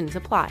 Restrictions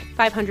apply.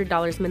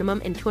 $500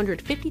 minimum and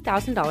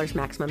 $250,000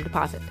 maximum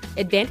deposit.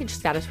 Advantage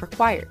status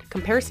required.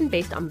 Comparison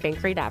based on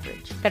bank rate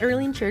average.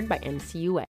 Federally insured by NCUA.